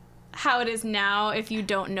how it is now if you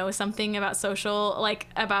don't know something about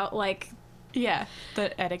the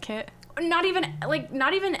etiquette. Not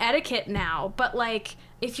even etiquette now, but like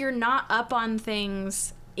if you're not up on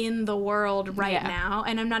things in the world right now,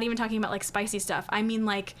 and I'm not even talking about like spicy stuff, I mean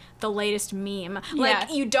like the latest meme,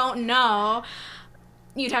 like you don't know,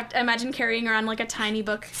 you'd have to imagine carrying around like a tiny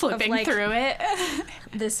book flipping of, like, through it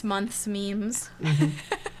this month's memes.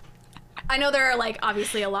 I know there are like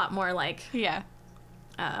obviously a lot more like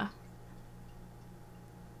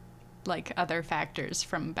like other factors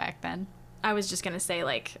from back then. I was just gonna say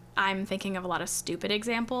like I'm thinking of a lot of stupid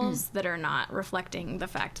examples that are not reflecting the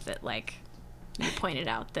fact that like you pointed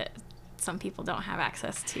out that some people don't have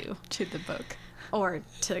access to the book. or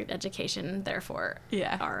to education, therefore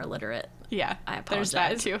are illiterate. Yeah, I apologize.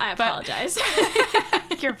 There's that too. I apologize.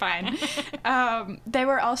 You're fine. They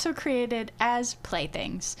were also created as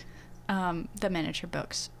playthings, the miniature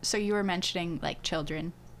books. So you were mentioning like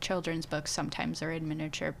children's books sometimes are in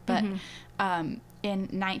miniature, but in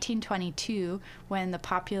 1922, when the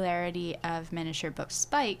popularity of miniature books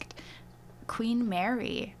spiked, Queen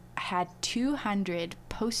Mary had 200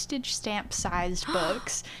 postage stamp sized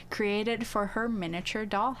books created for her miniature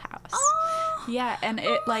dollhouse. Oh, yeah, and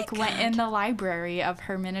it went in the library of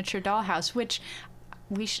her miniature dollhouse, which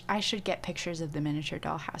I should get pictures of the miniature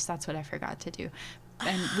dollhouse. That's what I forgot to do.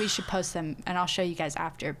 And we should post them, and I'll show you guys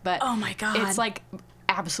after. But oh my God. It's like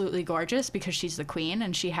absolutely gorgeous because she's the queen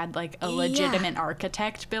and she had like a legitimate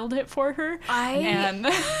architect build it for her.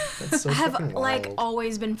 That's so have fucking like wild.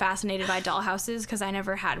 always been fascinated by dollhouses because I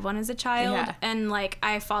never had one as a child. Yeah. And like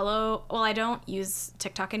I don't use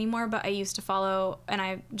TikTok anymore, but I used to follow, and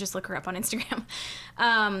I just look her up on Instagram.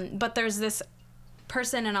 But there's this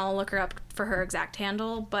person, and I'll look her up for her exact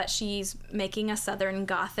handle, but she's making a Southern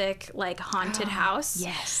Gothic like haunted house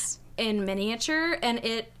in miniature, and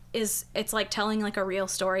it's like telling like a real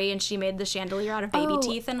story, and she made the chandelier out of baby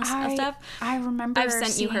teeth and stuff. I remember I've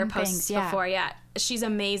sent you her posts before. Yeah, she's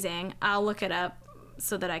amazing. I'll look it up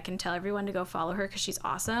so that I can tell everyone to go follow her because she's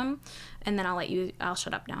awesome, and then I'll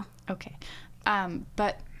shut up now. Okay.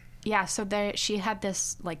 But yeah, so she had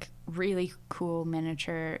this like really cool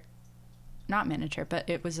not miniature, but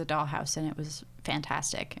it was a dollhouse, and it was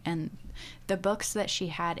fantastic. And the books that she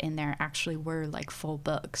had in there actually were like full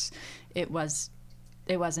books. It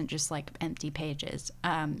wasn't just like empty pages.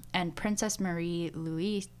 And Princess Marie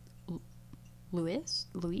Louise, who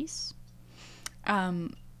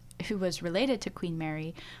was related to Queen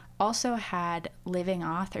Mary, also had living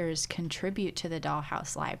authors contribute to the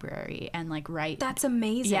dollhouse library and like write. That's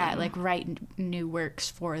amazing. Yeah, like write new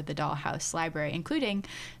works for the dollhouse library, including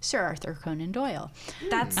Sir Arthur Conan Doyle.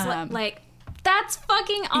 That's that's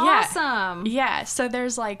fucking awesome. Yeah. So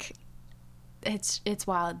there's like, it's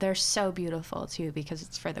wild. They're so beautiful too because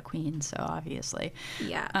it's for the queen. So obviously.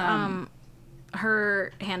 Yeah.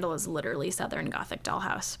 Her handle is literally Southern Gothic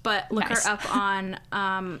Dollhouse, but look her up on.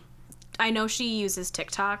 I know she uses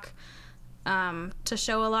TikTok to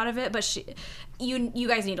show a lot of it, but you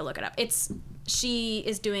guys need to look it up. She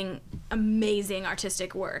is doing amazing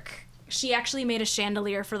artistic work. She actually made a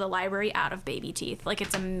chandelier for the library out of baby teeth. Like,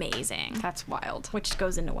 it's amazing. That's wild. Which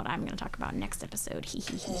goes into what I'm going to talk about next episode.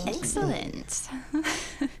 Excellent.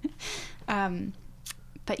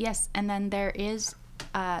 But yes, and then there is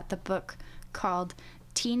the book called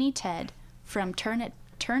Teeny Ted from Turnip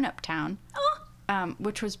Town,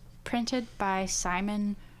 which was printed by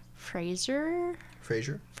Simon Fraser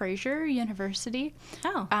University.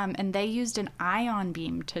 Oh. And they used an ion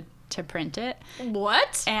beam to print it.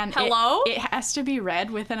 What? And hello? It has to be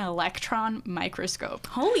read with an electron microscope.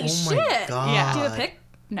 Holy shit. My God. Yeah. Do you have a pic?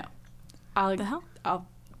 No. The hell? I'll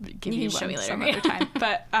give you can show one me later. some other time.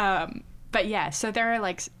 But yeah, so there are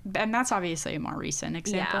like, and that's obviously a more recent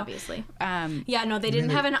example. Yeah, obviously. Yeah, no, they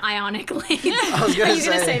didn't have an ionic lane. I was gonna Are you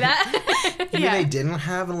going to say that? You mean they didn't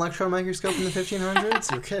have an electron microscope in the 1500s?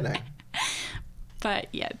 You're kidding. But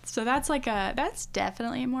yeah, so that's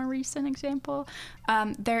definitely a more recent example.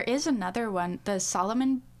 There is another one. The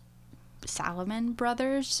Salomon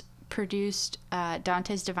brothers produced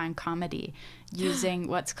Dante's Divine Comedy using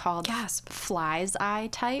what's called fly's eye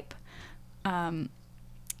type,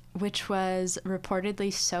 which was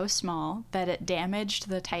reportedly so small that it damaged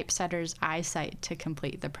the typesetter's eyesight to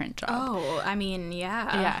complete the print job. Oh, I mean,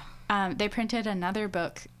 yeah. Yeah. They printed another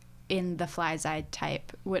book in the fly's eye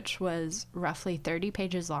type, which was roughly 30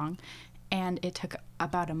 pages long, and it took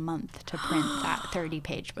about a month to print that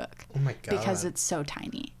 30-page book. Oh my God. Because it's so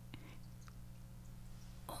tiny.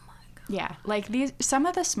 Oh my God. Yeah, like some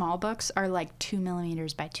of the small books are like 2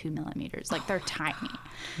 millimeters by 2 millimeters. Like they're tiny.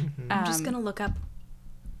 Mm-hmm. I'm just gonna look up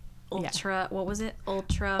ultra. What was it?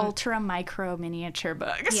 Ultra micro miniature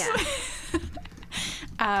books. Yeah.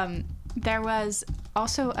 There was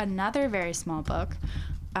also another very small book,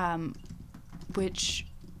 which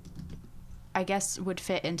I guess would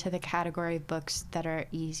fit into the category of books that are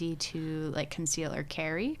easy to like conceal or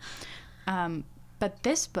carry. But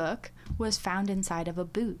this book was found inside of a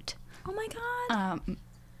boot. Oh my God.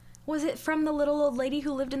 Was it from the little old lady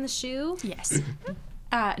who lived in the shoe? Yes.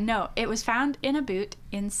 No, it was found in a boot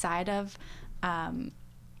inside of a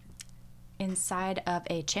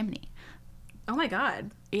chimney. Oh my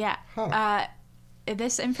God. Yeah. Huh.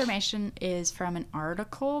 This information is from an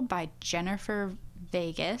article by Jennifer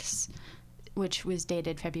Vegas. which was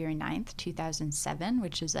dated February 9th, 2007,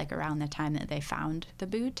 which is like around the time that they found the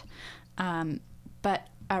boot. But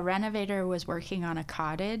a renovator was working on a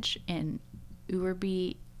cottage in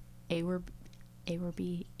Ewerby, England.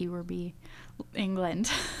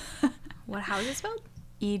 How is it spelled?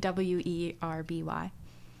 Ewerby.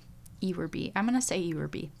 Ewerby. I'm going to say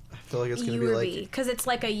Ewerby. I feel like it's going to be like... Because it's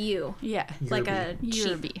like a U. Yeah. Like a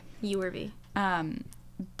Ewerby. Ewerby.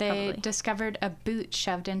 They Probably. discovered a boot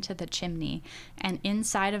shoved into the chimney, and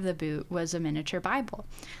inside of the boot was a miniature Bible.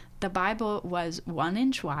 The Bible was 1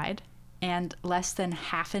 inch wide and less than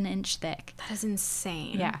half an inch thick. That is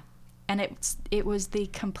insane. Yeah. And it was the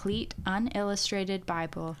complete unillustrated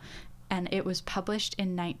Bible, and it was published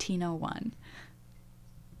in 1901.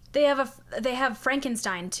 They have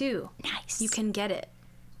Frankenstein too. Nice. You can get it.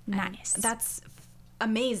 Nice. And that's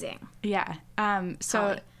amazing. Yeah. So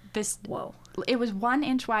Holly. Whoa. It was 1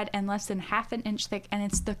 inch wide and less than half an inch thick, and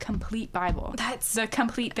it's the complete Bible. That's the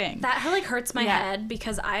complete thing. That like hurts my head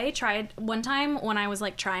because I tried one time when I was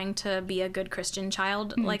like trying to be a good Christian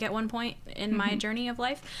child, like at one point in my journey of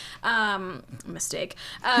life. Mistake.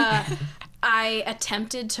 I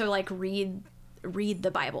attempted to like read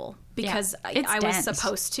the Bible because I was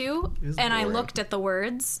supposed to, and I looked at the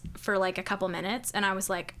words for like a couple minutes, and I was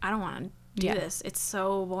like, I don't want to do this. It's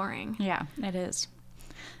so boring. Yeah, it is.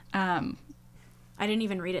 I didn't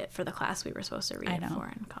even read it for the class we were supposed to read it for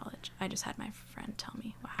in college. I just had my friend tell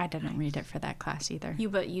me. Wow, I didn't read it for that class either.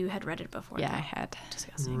 But you had read it before. Yeah, though. I had.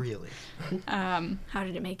 Disgusting. Really? How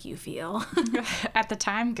did it make you feel? At the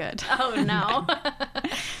time, good. Oh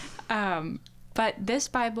no. But this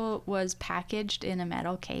Bible was packaged in a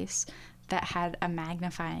metal case that had a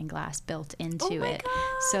magnifying glass built into it,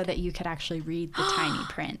 so that you could actually read the tiny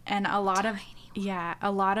print. And a lot of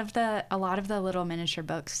the little miniature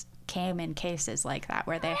books came in cases like that,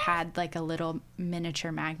 where they had like a little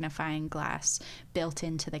miniature magnifying glass built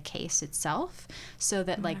into the case itself, so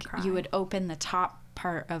that like you would open the top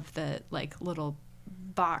part of the like little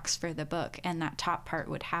box for the book, and that top part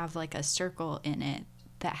would have like a circle in it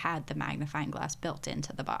that had the magnifying glass built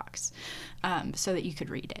into the box, so that you could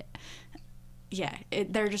read it. Yeah,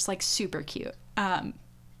 they're just like super cute.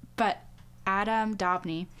 But Adam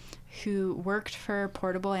Dobney, who worked for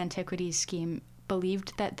Portable Antiquities Scheme,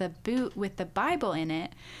 believed that the boot with the Bible in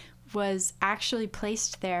it was actually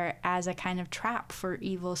placed there as a kind of trap for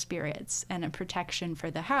evil spirits and a protection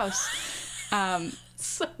for the house.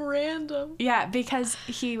 So random. Yeah, because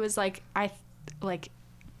he was like,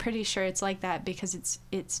 pretty sure it's like that because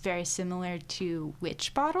it's very similar to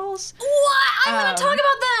witch bottles. What? I want to talk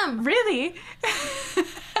about them. Really?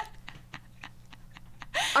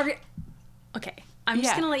 Okay. I'm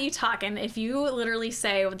just going to let you talk, and if you literally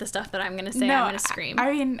say the stuff that I'm going to say, I'm going to scream.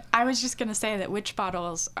 I mean, I was just going to say that witch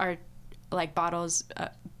bottles are like bottles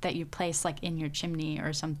that you place like in your chimney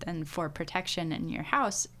or something for protection in your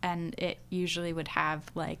house, and it usually would have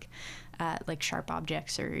like sharp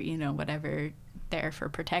objects or, you know, whatever there for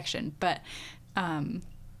protection. But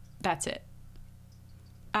that's it.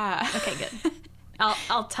 Okay, good.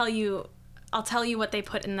 I'll tell you what they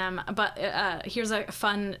put in them, but here's a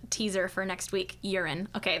fun teaser for next week. Urine.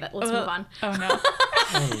 Okay, let's move on. Oh, no.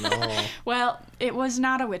 Oh, no. Well, it was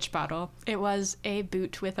not a witch bottle. It was a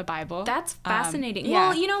boot with a Bible. That's fascinating. Yeah.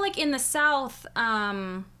 Well, you know, like in the South,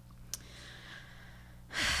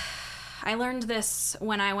 I learned this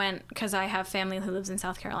when I went, because I have family who lives in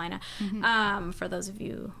South Carolina, for those of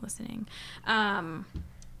you listening. And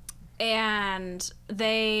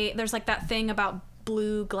there's like that thing about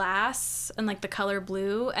blue glass and like the color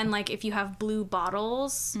blue, and like if you have blue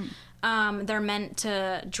bottles, they're meant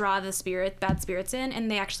to draw the bad spirits in,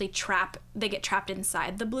 and they actually get trapped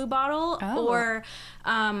inside the blue bottle. Or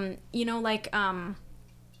you know, like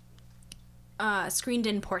screened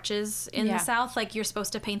in porches in the South, like you're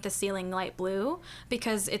supposed to paint the ceiling light blue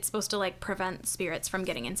because it's supposed to like prevent spirits from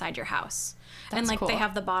getting inside your house. And like cool. They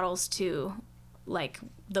have the bottles too, like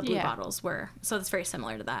the blue bottles were, so it's very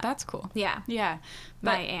similar to that. That's cool. Yeah. But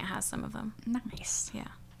My aunt has some of them. nice.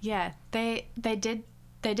 Yeah. They did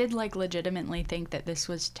like legitimately think that this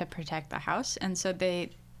was to protect the house, and so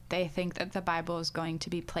they think that the Bible is going to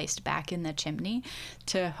be placed back in the chimney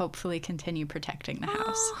to hopefully continue protecting the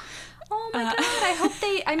house. Oh my god!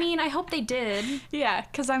 I hope they did. Yeah,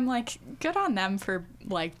 because I'm like, good on them for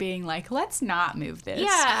like being like, let's not move this.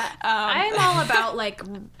 Yeah, I'm all about like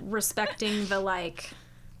respecting the like,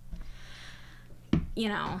 you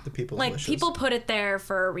know, the people's like wishes. People put it there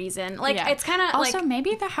for a reason. Like it's kind of also like,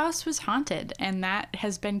 maybe the house was haunted, and that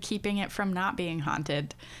has been keeping it from not being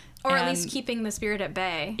haunted. or at least keeping the spirit at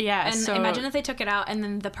bay. Yeah. And so imagine if they took it out, and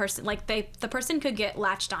then the person could get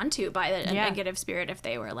latched onto by a negative spirit if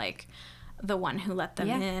they were like the one who let them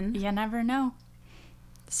in. You never know.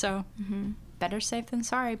 So, better safe than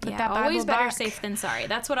sorry. Put Yeah, that Bible always better back. safe than sorry.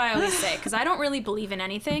 That's what I always say, because I don't really believe in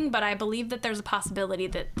anything, but I believe that there's a possibility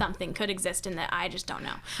that something could exist and that I just don't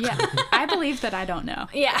know. Yeah, I believe that I don't know.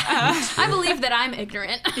 Yeah, I believe that I'm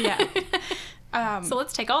ignorant. Yeah. So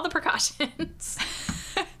let's take all the precautions,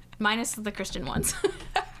 minus the Christian ones.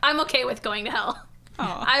 I'm okay with going to hell.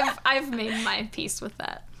 Oh. I've made my peace with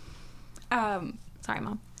that. Sorry,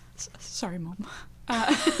 Mom. Sorry, Mom.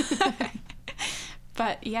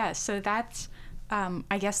 But yeah, so that's,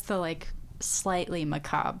 I guess the like slightly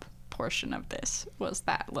macabre portion of this was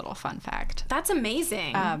that little fun fact. That's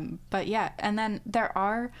amazing. But yeah, and then there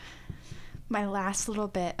are, my last little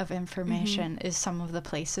bit of information is some of the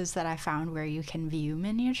places that I found where you can view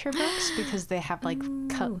miniature books, because they have like,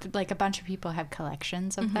 like a bunch of people have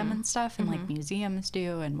collections of them and stuff, and like museums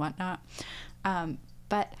do and whatnot.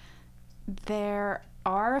 But there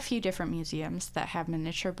are a few different museums that have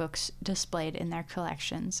miniature books displayed in their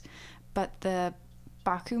collections, but the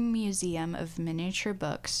Baku Museum of Miniature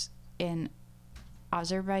Books in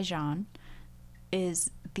Azerbaijan is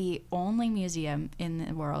the only museum in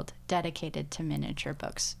the world dedicated to miniature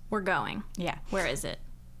books. We're going. Yeah. Where is it?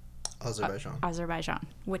 Azerbaijan. Azerbaijan.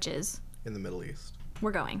 Which is? In the Middle East.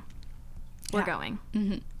 We're going. We're Yeah.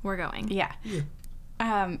 going. We're going. Yeah.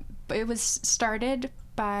 But it was started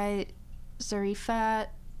by Zarifa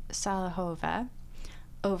Salahova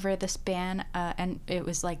over the span, and it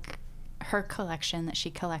was like her collection that she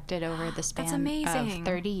collected over the span amazing. of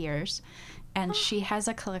 30 years. And she has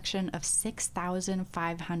a collection of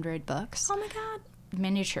 6,500 books, Oh my god.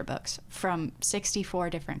 miniature books from 64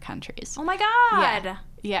 different countries. Oh my god.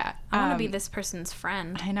 Yeah. I want to be this person's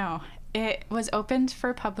friend. I know. It was opened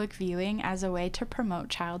for public viewing as a way to promote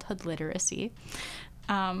childhood literacy.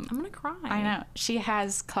 I'm gonna cry. I know. She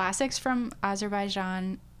has classics from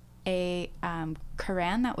Azerbaijan, a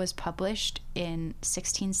Quran that was published in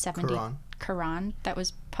 1670. Quran that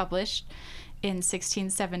was published in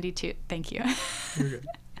 1672. Thank you. You're good.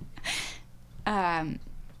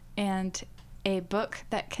 And a book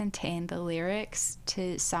that contained the lyrics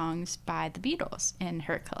to songs by the Beatles in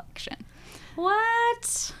her collection.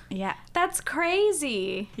 What? Yeah. That's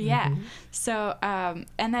crazy. Yeah. So, and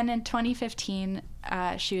then in 2015,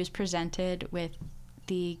 she was presented with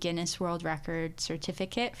the Guinness World Record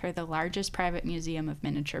certificate for the largest private museum of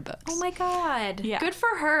miniature books. Oh my god. Yeah. Good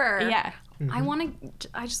for her. Yeah.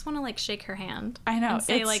 I just want to like shake her hand. I know. And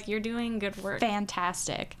say It's like, you're doing good work.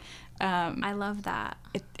 Fantastic. I love that.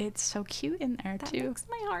 It's so cute in there, That too. makes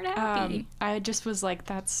my heart happy. I just was like,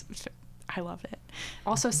 I love it.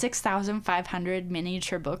 Also, 6,500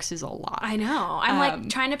 miniature books is a lot. I know. I'm like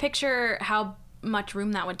trying to picture how much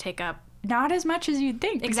room that would take up. Not as much as you'd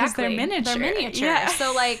think, because Exactly. they're miniature. They're miniature. Yeah.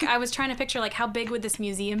 So like I was trying to picture like how big would this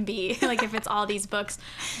museum be? Like if it's all these books,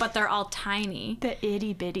 but they're all tiny. The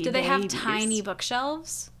itty bitty. Do they have babies. tiny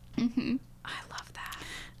bookshelves? Mm-hmm. I love that.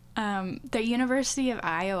 The University of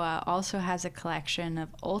Iowa also has a collection of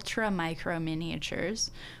ultra micro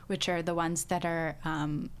miniatures, which are the ones that are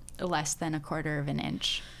less than 1/4 of an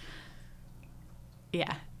inch.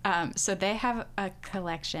 Yeah. So they have a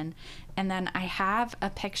collection, and then I have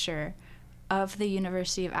a picture of the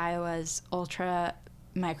University of Iowa's ultra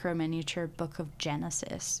micro miniature book of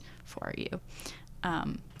Genesis for you.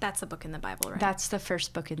 That's a book in the Bible, right? That's the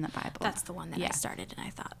first book in the Bible. That's the one that I Yeah. started and I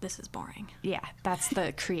thought, this is boring. Yeah, that's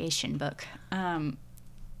the creation book.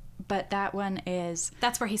 But that one is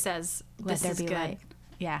That's where he says, Let this There is Be good. Light.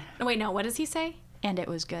 Yeah, Oh, wait, no, what does he say? and it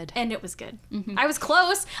was good. And it was good. I was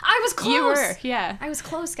close. I was close. You were, yeah. I was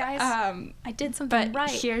close, guys. I did something But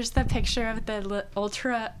right. here's the picture of the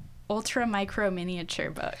ultra micro miniature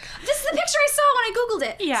book. This is the picture I saw when I Googled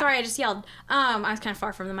it. Yeah. Sorry, I just yelled. I was kind of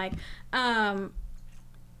far from the mic.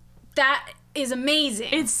 That is amazing.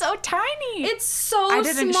 It's so tiny. It's so small. I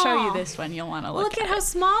didn't show you this one. You'll want to Look at how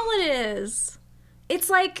small it is. It's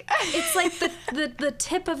like the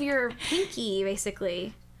tip of your pinky,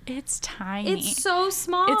 basically. It's tiny. It's so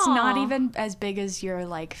small. It's not even as big as your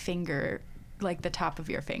like finger, like the top of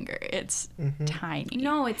your finger. It's tiny.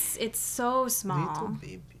 No, it's so small. Little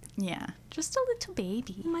baby. Yeah, just a little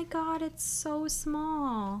baby. Oh my god, it's so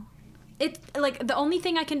small. It's like the only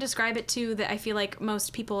thing I can describe it to that I feel like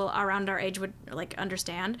most people around our age would like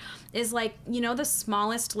understand is like, you know, the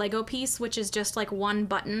smallest Lego piece, which is just like one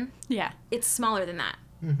button. Yeah, It's smaller than that.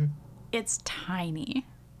 it's tiny.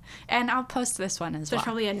 And I'll post this one as There's well.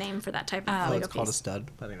 probably a name for that type of Oh, Lego it's called a piece.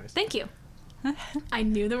 stud. But anyways. Thank you. I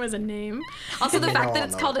knew there was a name. Also, the fact that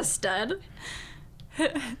it's called a stud.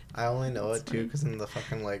 I only know it too because in the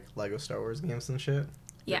fucking like Lego Star Wars games and shit,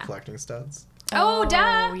 Yeah. you're collecting studs. Oh,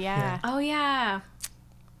 duh. Yeah. Oh, yeah.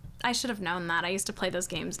 I should have known that. I used to play those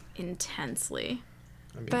games intensely.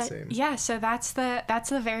 I mean, But same. yeah, so that's the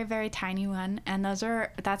very, very tiny one, and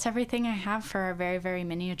that's everything I have for our very, very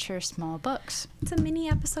miniature small books. It's a mini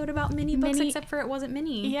episode about mini books, except for it wasn't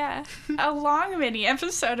mini. Yeah, a long mini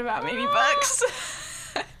episode about mini books.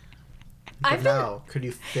 But now, could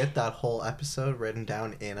you fit that whole episode written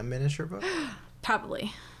down in a miniature book?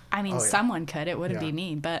 Probably. I mean, Oh, yeah. someone could. It wouldn't be Yeah.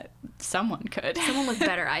 me, but someone could. Someone with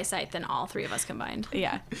better eyesight than all three of us combined.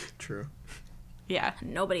 Yeah, True. yeah.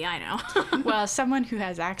 Nobody I know. Well, someone who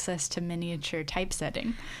has access to miniature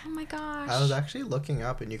typesetting. Oh my gosh. I was actually looking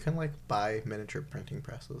up, and you can like buy miniature printing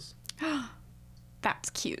presses. That's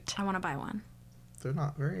cute. I want to buy one. They're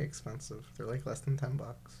not very expensive. They're like less than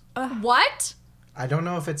 $10. What? I don't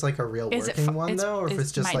know if it's like a real Is it working fu- one it's- though, or if is-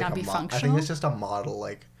 it's just might like not a be model. I think functional? it's just a model,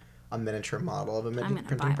 like a miniature model of a I'm gonna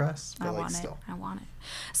printing buy one. press. But I like want it. still. I want it.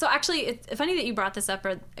 So actually, it's funny that you brought this up,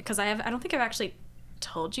 because I don't think I've actually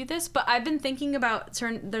told you this, but I've been thinking about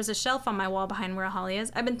there's a shelf on my wall behind where Holly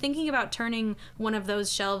is. I've been thinking about turning one of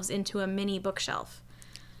those shelves into a mini bookshelf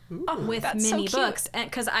with that's so mini cute. books, and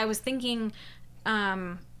because I was thinking,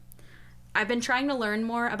 I've been trying to learn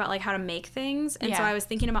more about like how to make things, and so Yeah. I was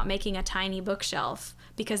thinking about making a tiny bookshelf,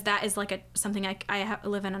 because that is like something I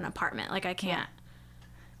live in an apartment, like I can't.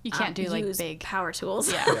 You can't do like use big. power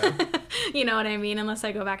tools. Yeah. You know what I mean? Unless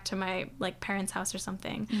I go back to my like parents' house or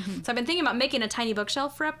something. So I've been thinking about making a tiny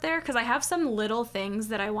bookshelf for up there, because I have some little things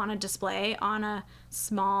that I want to display on a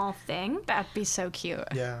small thing. That'd be so cute.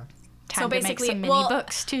 Yeah. Time So to make basically- some mini well,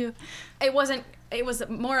 books too. It was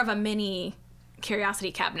more of a mini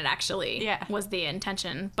curiosity cabinet, actually. Yeah. Was the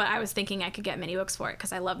intention, but I was thinking I could get mini books for it,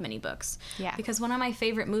 because I love mini books. Yeah. Because one of my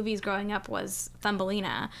favorite movies growing up was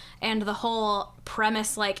Thumbelina, and the whole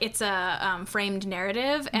premise, like, it's a framed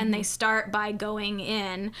narrative, and they start by going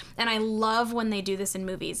in, and I love when they do this in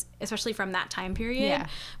movies, especially from that time period, Yeah.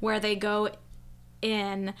 where they go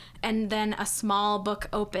in and then a small book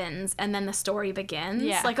opens and then the story begins.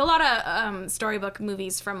 Yeah. Like a lot of storybook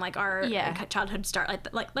movies from like our Yeah. childhood start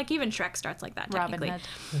like even Shrek starts like that technically. Robin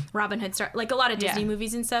Robin Hood start like a lot of Disney Yeah.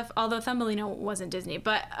 movies and stuff, although Thumbelina wasn't Disney,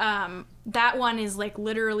 but that one is like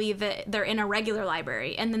literally they're in a regular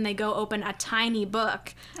library and then they go open a tiny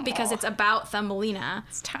book because Aw. it's about Thumbelina,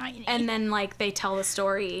 It's tiny. and then like they tell the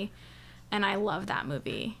story, and I love that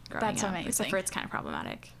movie growing That's up, amazing. except for it's kind of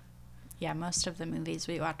problematic. Yeah, most of the movies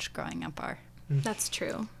we watched growing up are. That's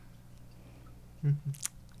true.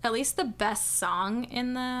 At least the best song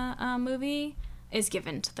in the movie is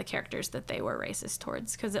given to the characters that they were racist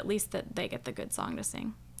towards, because at least that they get the good song to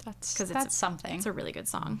sing. That's 'Cause that's something. It's a really good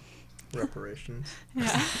song. Reparations.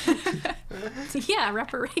 Yeah. Yeah,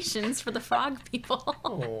 reparations for the frog people,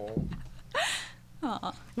 Oh.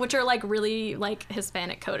 Aw. which are like really like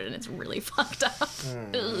Hispanic coded, and it's really fucked up. I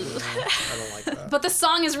don't like that. But the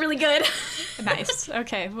song is really good. Nice.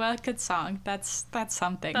 Okay. Well, good song. That's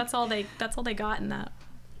something. That's all they got in that.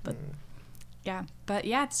 Yeah. But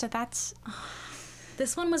yeah. So that's.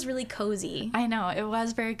 This one was really cozy. I know it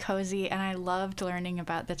was very cozy, and I loved learning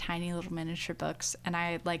about the tiny little miniature books. And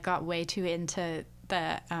I like got way too into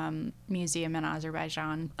the museum in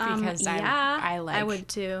Azerbaijan because I would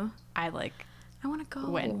too. I like I want to go.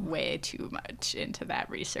 went way too much into that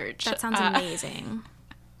research. That sounds amazing.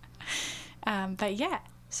 But yeah,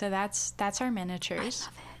 so that's our miniatures.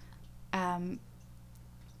 I love it.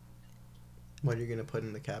 What are you gonna put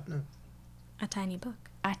in the cabinet? A tiny book.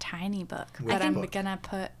 A tiny book, Which but I'm book? gonna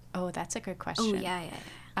put. Oh, that's a good Oh question.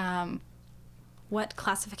 yeah. What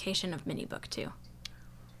classification of mini book too?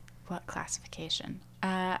 What classification?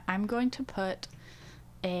 I'm going to put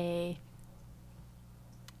a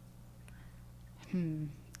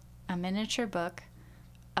miniature book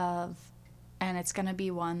of, and it's gonna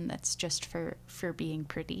be one that's just for being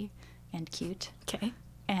pretty and cute. Okay.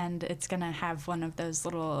 And it's gonna have one of those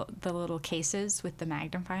little cases with the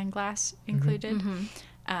magnifying glass included.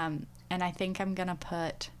 And I think I'm gonna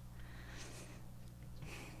put.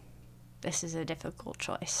 This is a difficult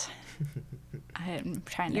choice. I'm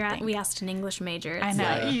trying to think. We asked an English major. I know.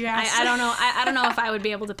 Yeah. You asked. I don't know. I don't know if I would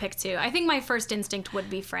be able to pick two. I think my first instinct would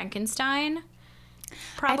be Frankenstein.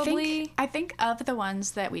 Probably. I think of the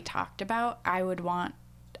ones that we talked about, I want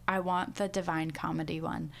the Divine Comedy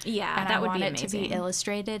one. Yeah, and that I would want be it to be amazing.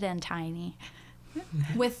 illustrated and tiny.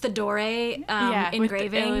 With the Dore With the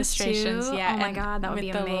engravings illustrations. too. Yeah, Oh my and god, that would with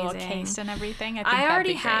be the amazing. little case and everything. I think I that'd already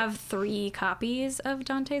be great. have 3 copies of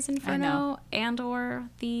Dante's Inferno and or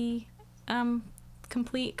the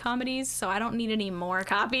complete comedies, so I don't need any more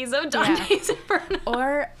copies of Dante's Inferno.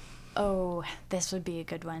 Or, this would be a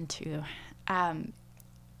good one too.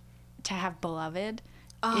 To have Beloved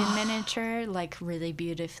in miniature, like really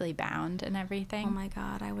beautifully bound and everything. Oh my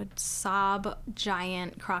God, I would sob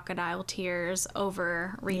giant crocodile tears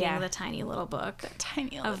over reading the tiny little book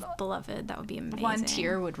of Beloved. That would be amazing. One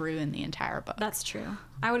tear would ruin the entire book. That's true.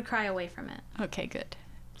 I would cry away from it. Okay, good.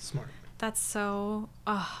 Smart. That's a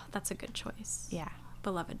good choice. Yeah.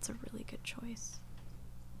 Beloved's a really good choice.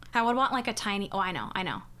 I would want like a tiny, I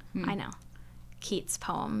know. Keats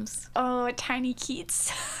poems. Oh, tiny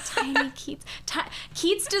Keats. Tiny Keats.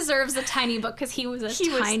 Keats deserves a tiny book because he was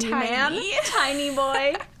tiny man. Tiny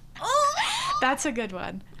boy. That's a good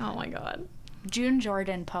one. Oh my God. June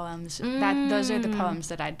Jordan poems. Those are the poems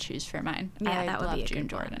that I'd choose for mine. Yeah, that would love be a June good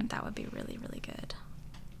Jordan. one. That would be really, really good.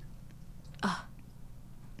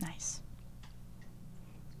 Nice.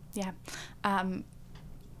 Yeah.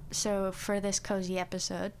 So for this cozy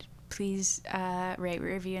episode, please rate,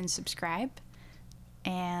 review, and subscribe.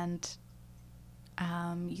 And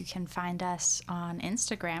you can find us on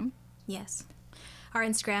Instagram. Yes. Our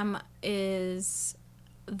Instagram is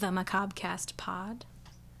the Macabrecast Pod.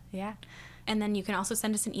 Yeah. And then you can also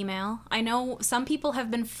send us an email. I know some people have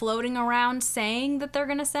been floating around saying that they're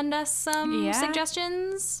going to send us some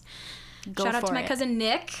suggestions. Shout out to my cousin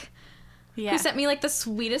Nick, who sent me like the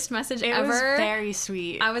sweetest message ever. It was very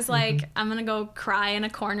sweet. I was like, I'm going to go cry in a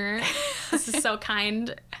corner. This is so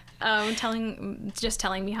kind. Telling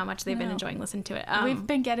me how much they've been enjoying listening to it. We've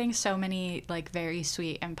been getting so many like very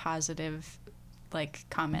sweet and positive like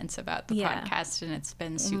comments about the podcast, and it's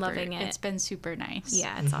been super. Loving it. It's been super nice.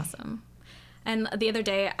 Yeah, it's awesome. And the other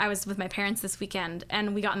day, I was with my parents this weekend,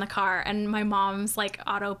 and we got in the car, and my mom's like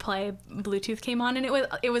autoplay Bluetooth came on, and it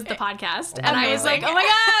was the podcast, and I was like, oh my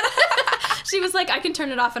God. She was like, I can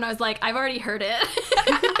turn it off, and I was like, I've already heard it.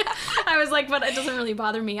 I was like, but it doesn't really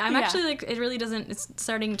bother me. I'm actually like, it really doesn't. It's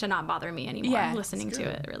starting to not bother me anymore. Listening to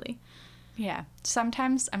it, really. Yeah.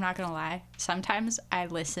 Sometimes, I'm not gonna lie. Sometimes I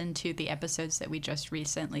listen to the episodes that we just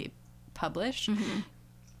recently published.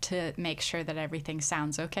 To make sure that everything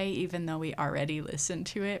sounds okay, even though we already listened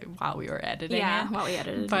to it while we were editing it. Yeah, while we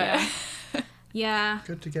edited. But yeah.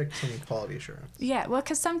 Good to get some quality assurance. Yeah, well,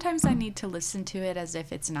 because sometimes I need to listen to it as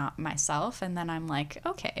if it's not myself, and then I'm like,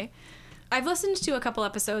 okay. I've listened to a couple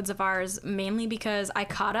episodes of ours mainly because I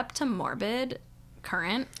caught up to Morbid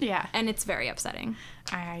Current. Yeah. And it's very upsetting.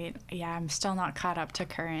 I'm still not caught up to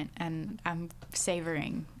Current, and I'm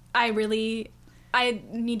savoring. I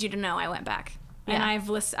need you to know I went back. Yeah. And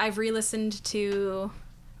I've re-listened to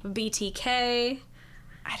BTK,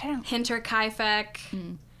 Hinter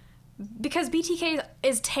Kaifek, because BTK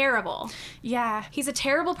is terrible. Yeah. He's a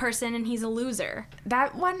terrible person, and he's a loser.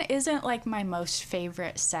 That one isn't, like, my most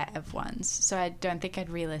favorite set of ones, so I don't think I'd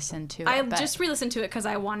re-listen to it. I just re-listened to it because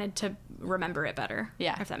I wanted to remember it better.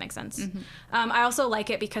 Yeah. If that makes sense. I also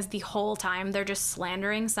like it because the whole time they're just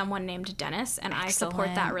slandering someone named Dennis, and I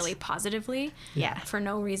support that really positively. Yeah. For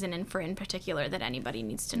no reason in particular that anybody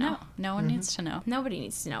needs to know. No one needs to know. Nobody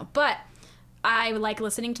needs to know. But I like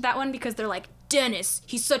listening to that one because they're like, Dennis,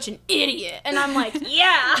 he's such an idiot. And I'm like,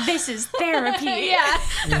 yeah. This is therapy. Yeah.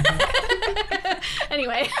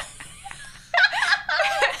 Anyway.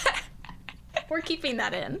 We're keeping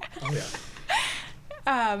that in. Oh,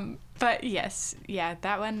 yeah. But yes, yeah,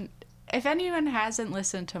 that one, if anyone hasn't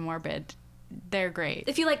listened to Morbid, they're great.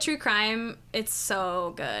 If you like true crime, it's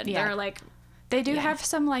so good. Yeah. They're like, they do have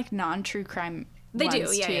some like non-true crime they do,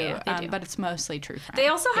 ones yeah, too, yeah, they do. But it's mostly true crime. They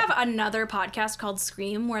also have another podcast called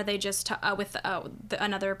Scream where they just with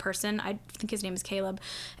another person. I think his name is Caleb,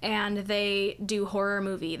 and they do horror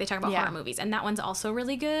movie. They talk about horror movies, and that one's also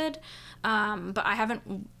really good. But I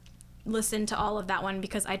haven't listened to all of that one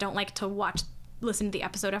because I don't like to listen to the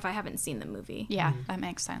episode if I haven't seen the movie. Yeah, that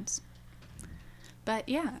makes sense. But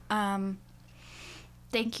yeah,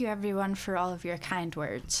 thank you everyone for all of your kind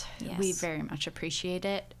words. Yes. We very much appreciate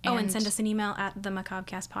it. And send us an email at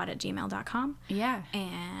themacabrecastpod@gmail.com. Yeah.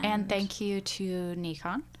 And thank you to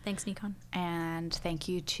Nikon. Thanks, Nikon. And thank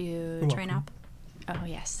you to Train Up. Oh,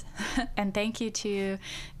 yes. And thank you to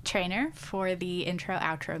Trainer for the intro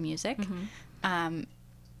outro music. And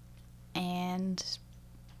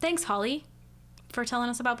thanks, Holly, for telling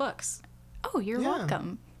us about books. Oh, you're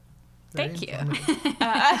welcome. Very Thank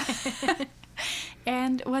you.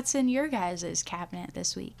 And what's in your guys' cabinet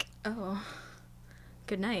this week? Oh,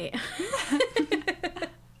 good night.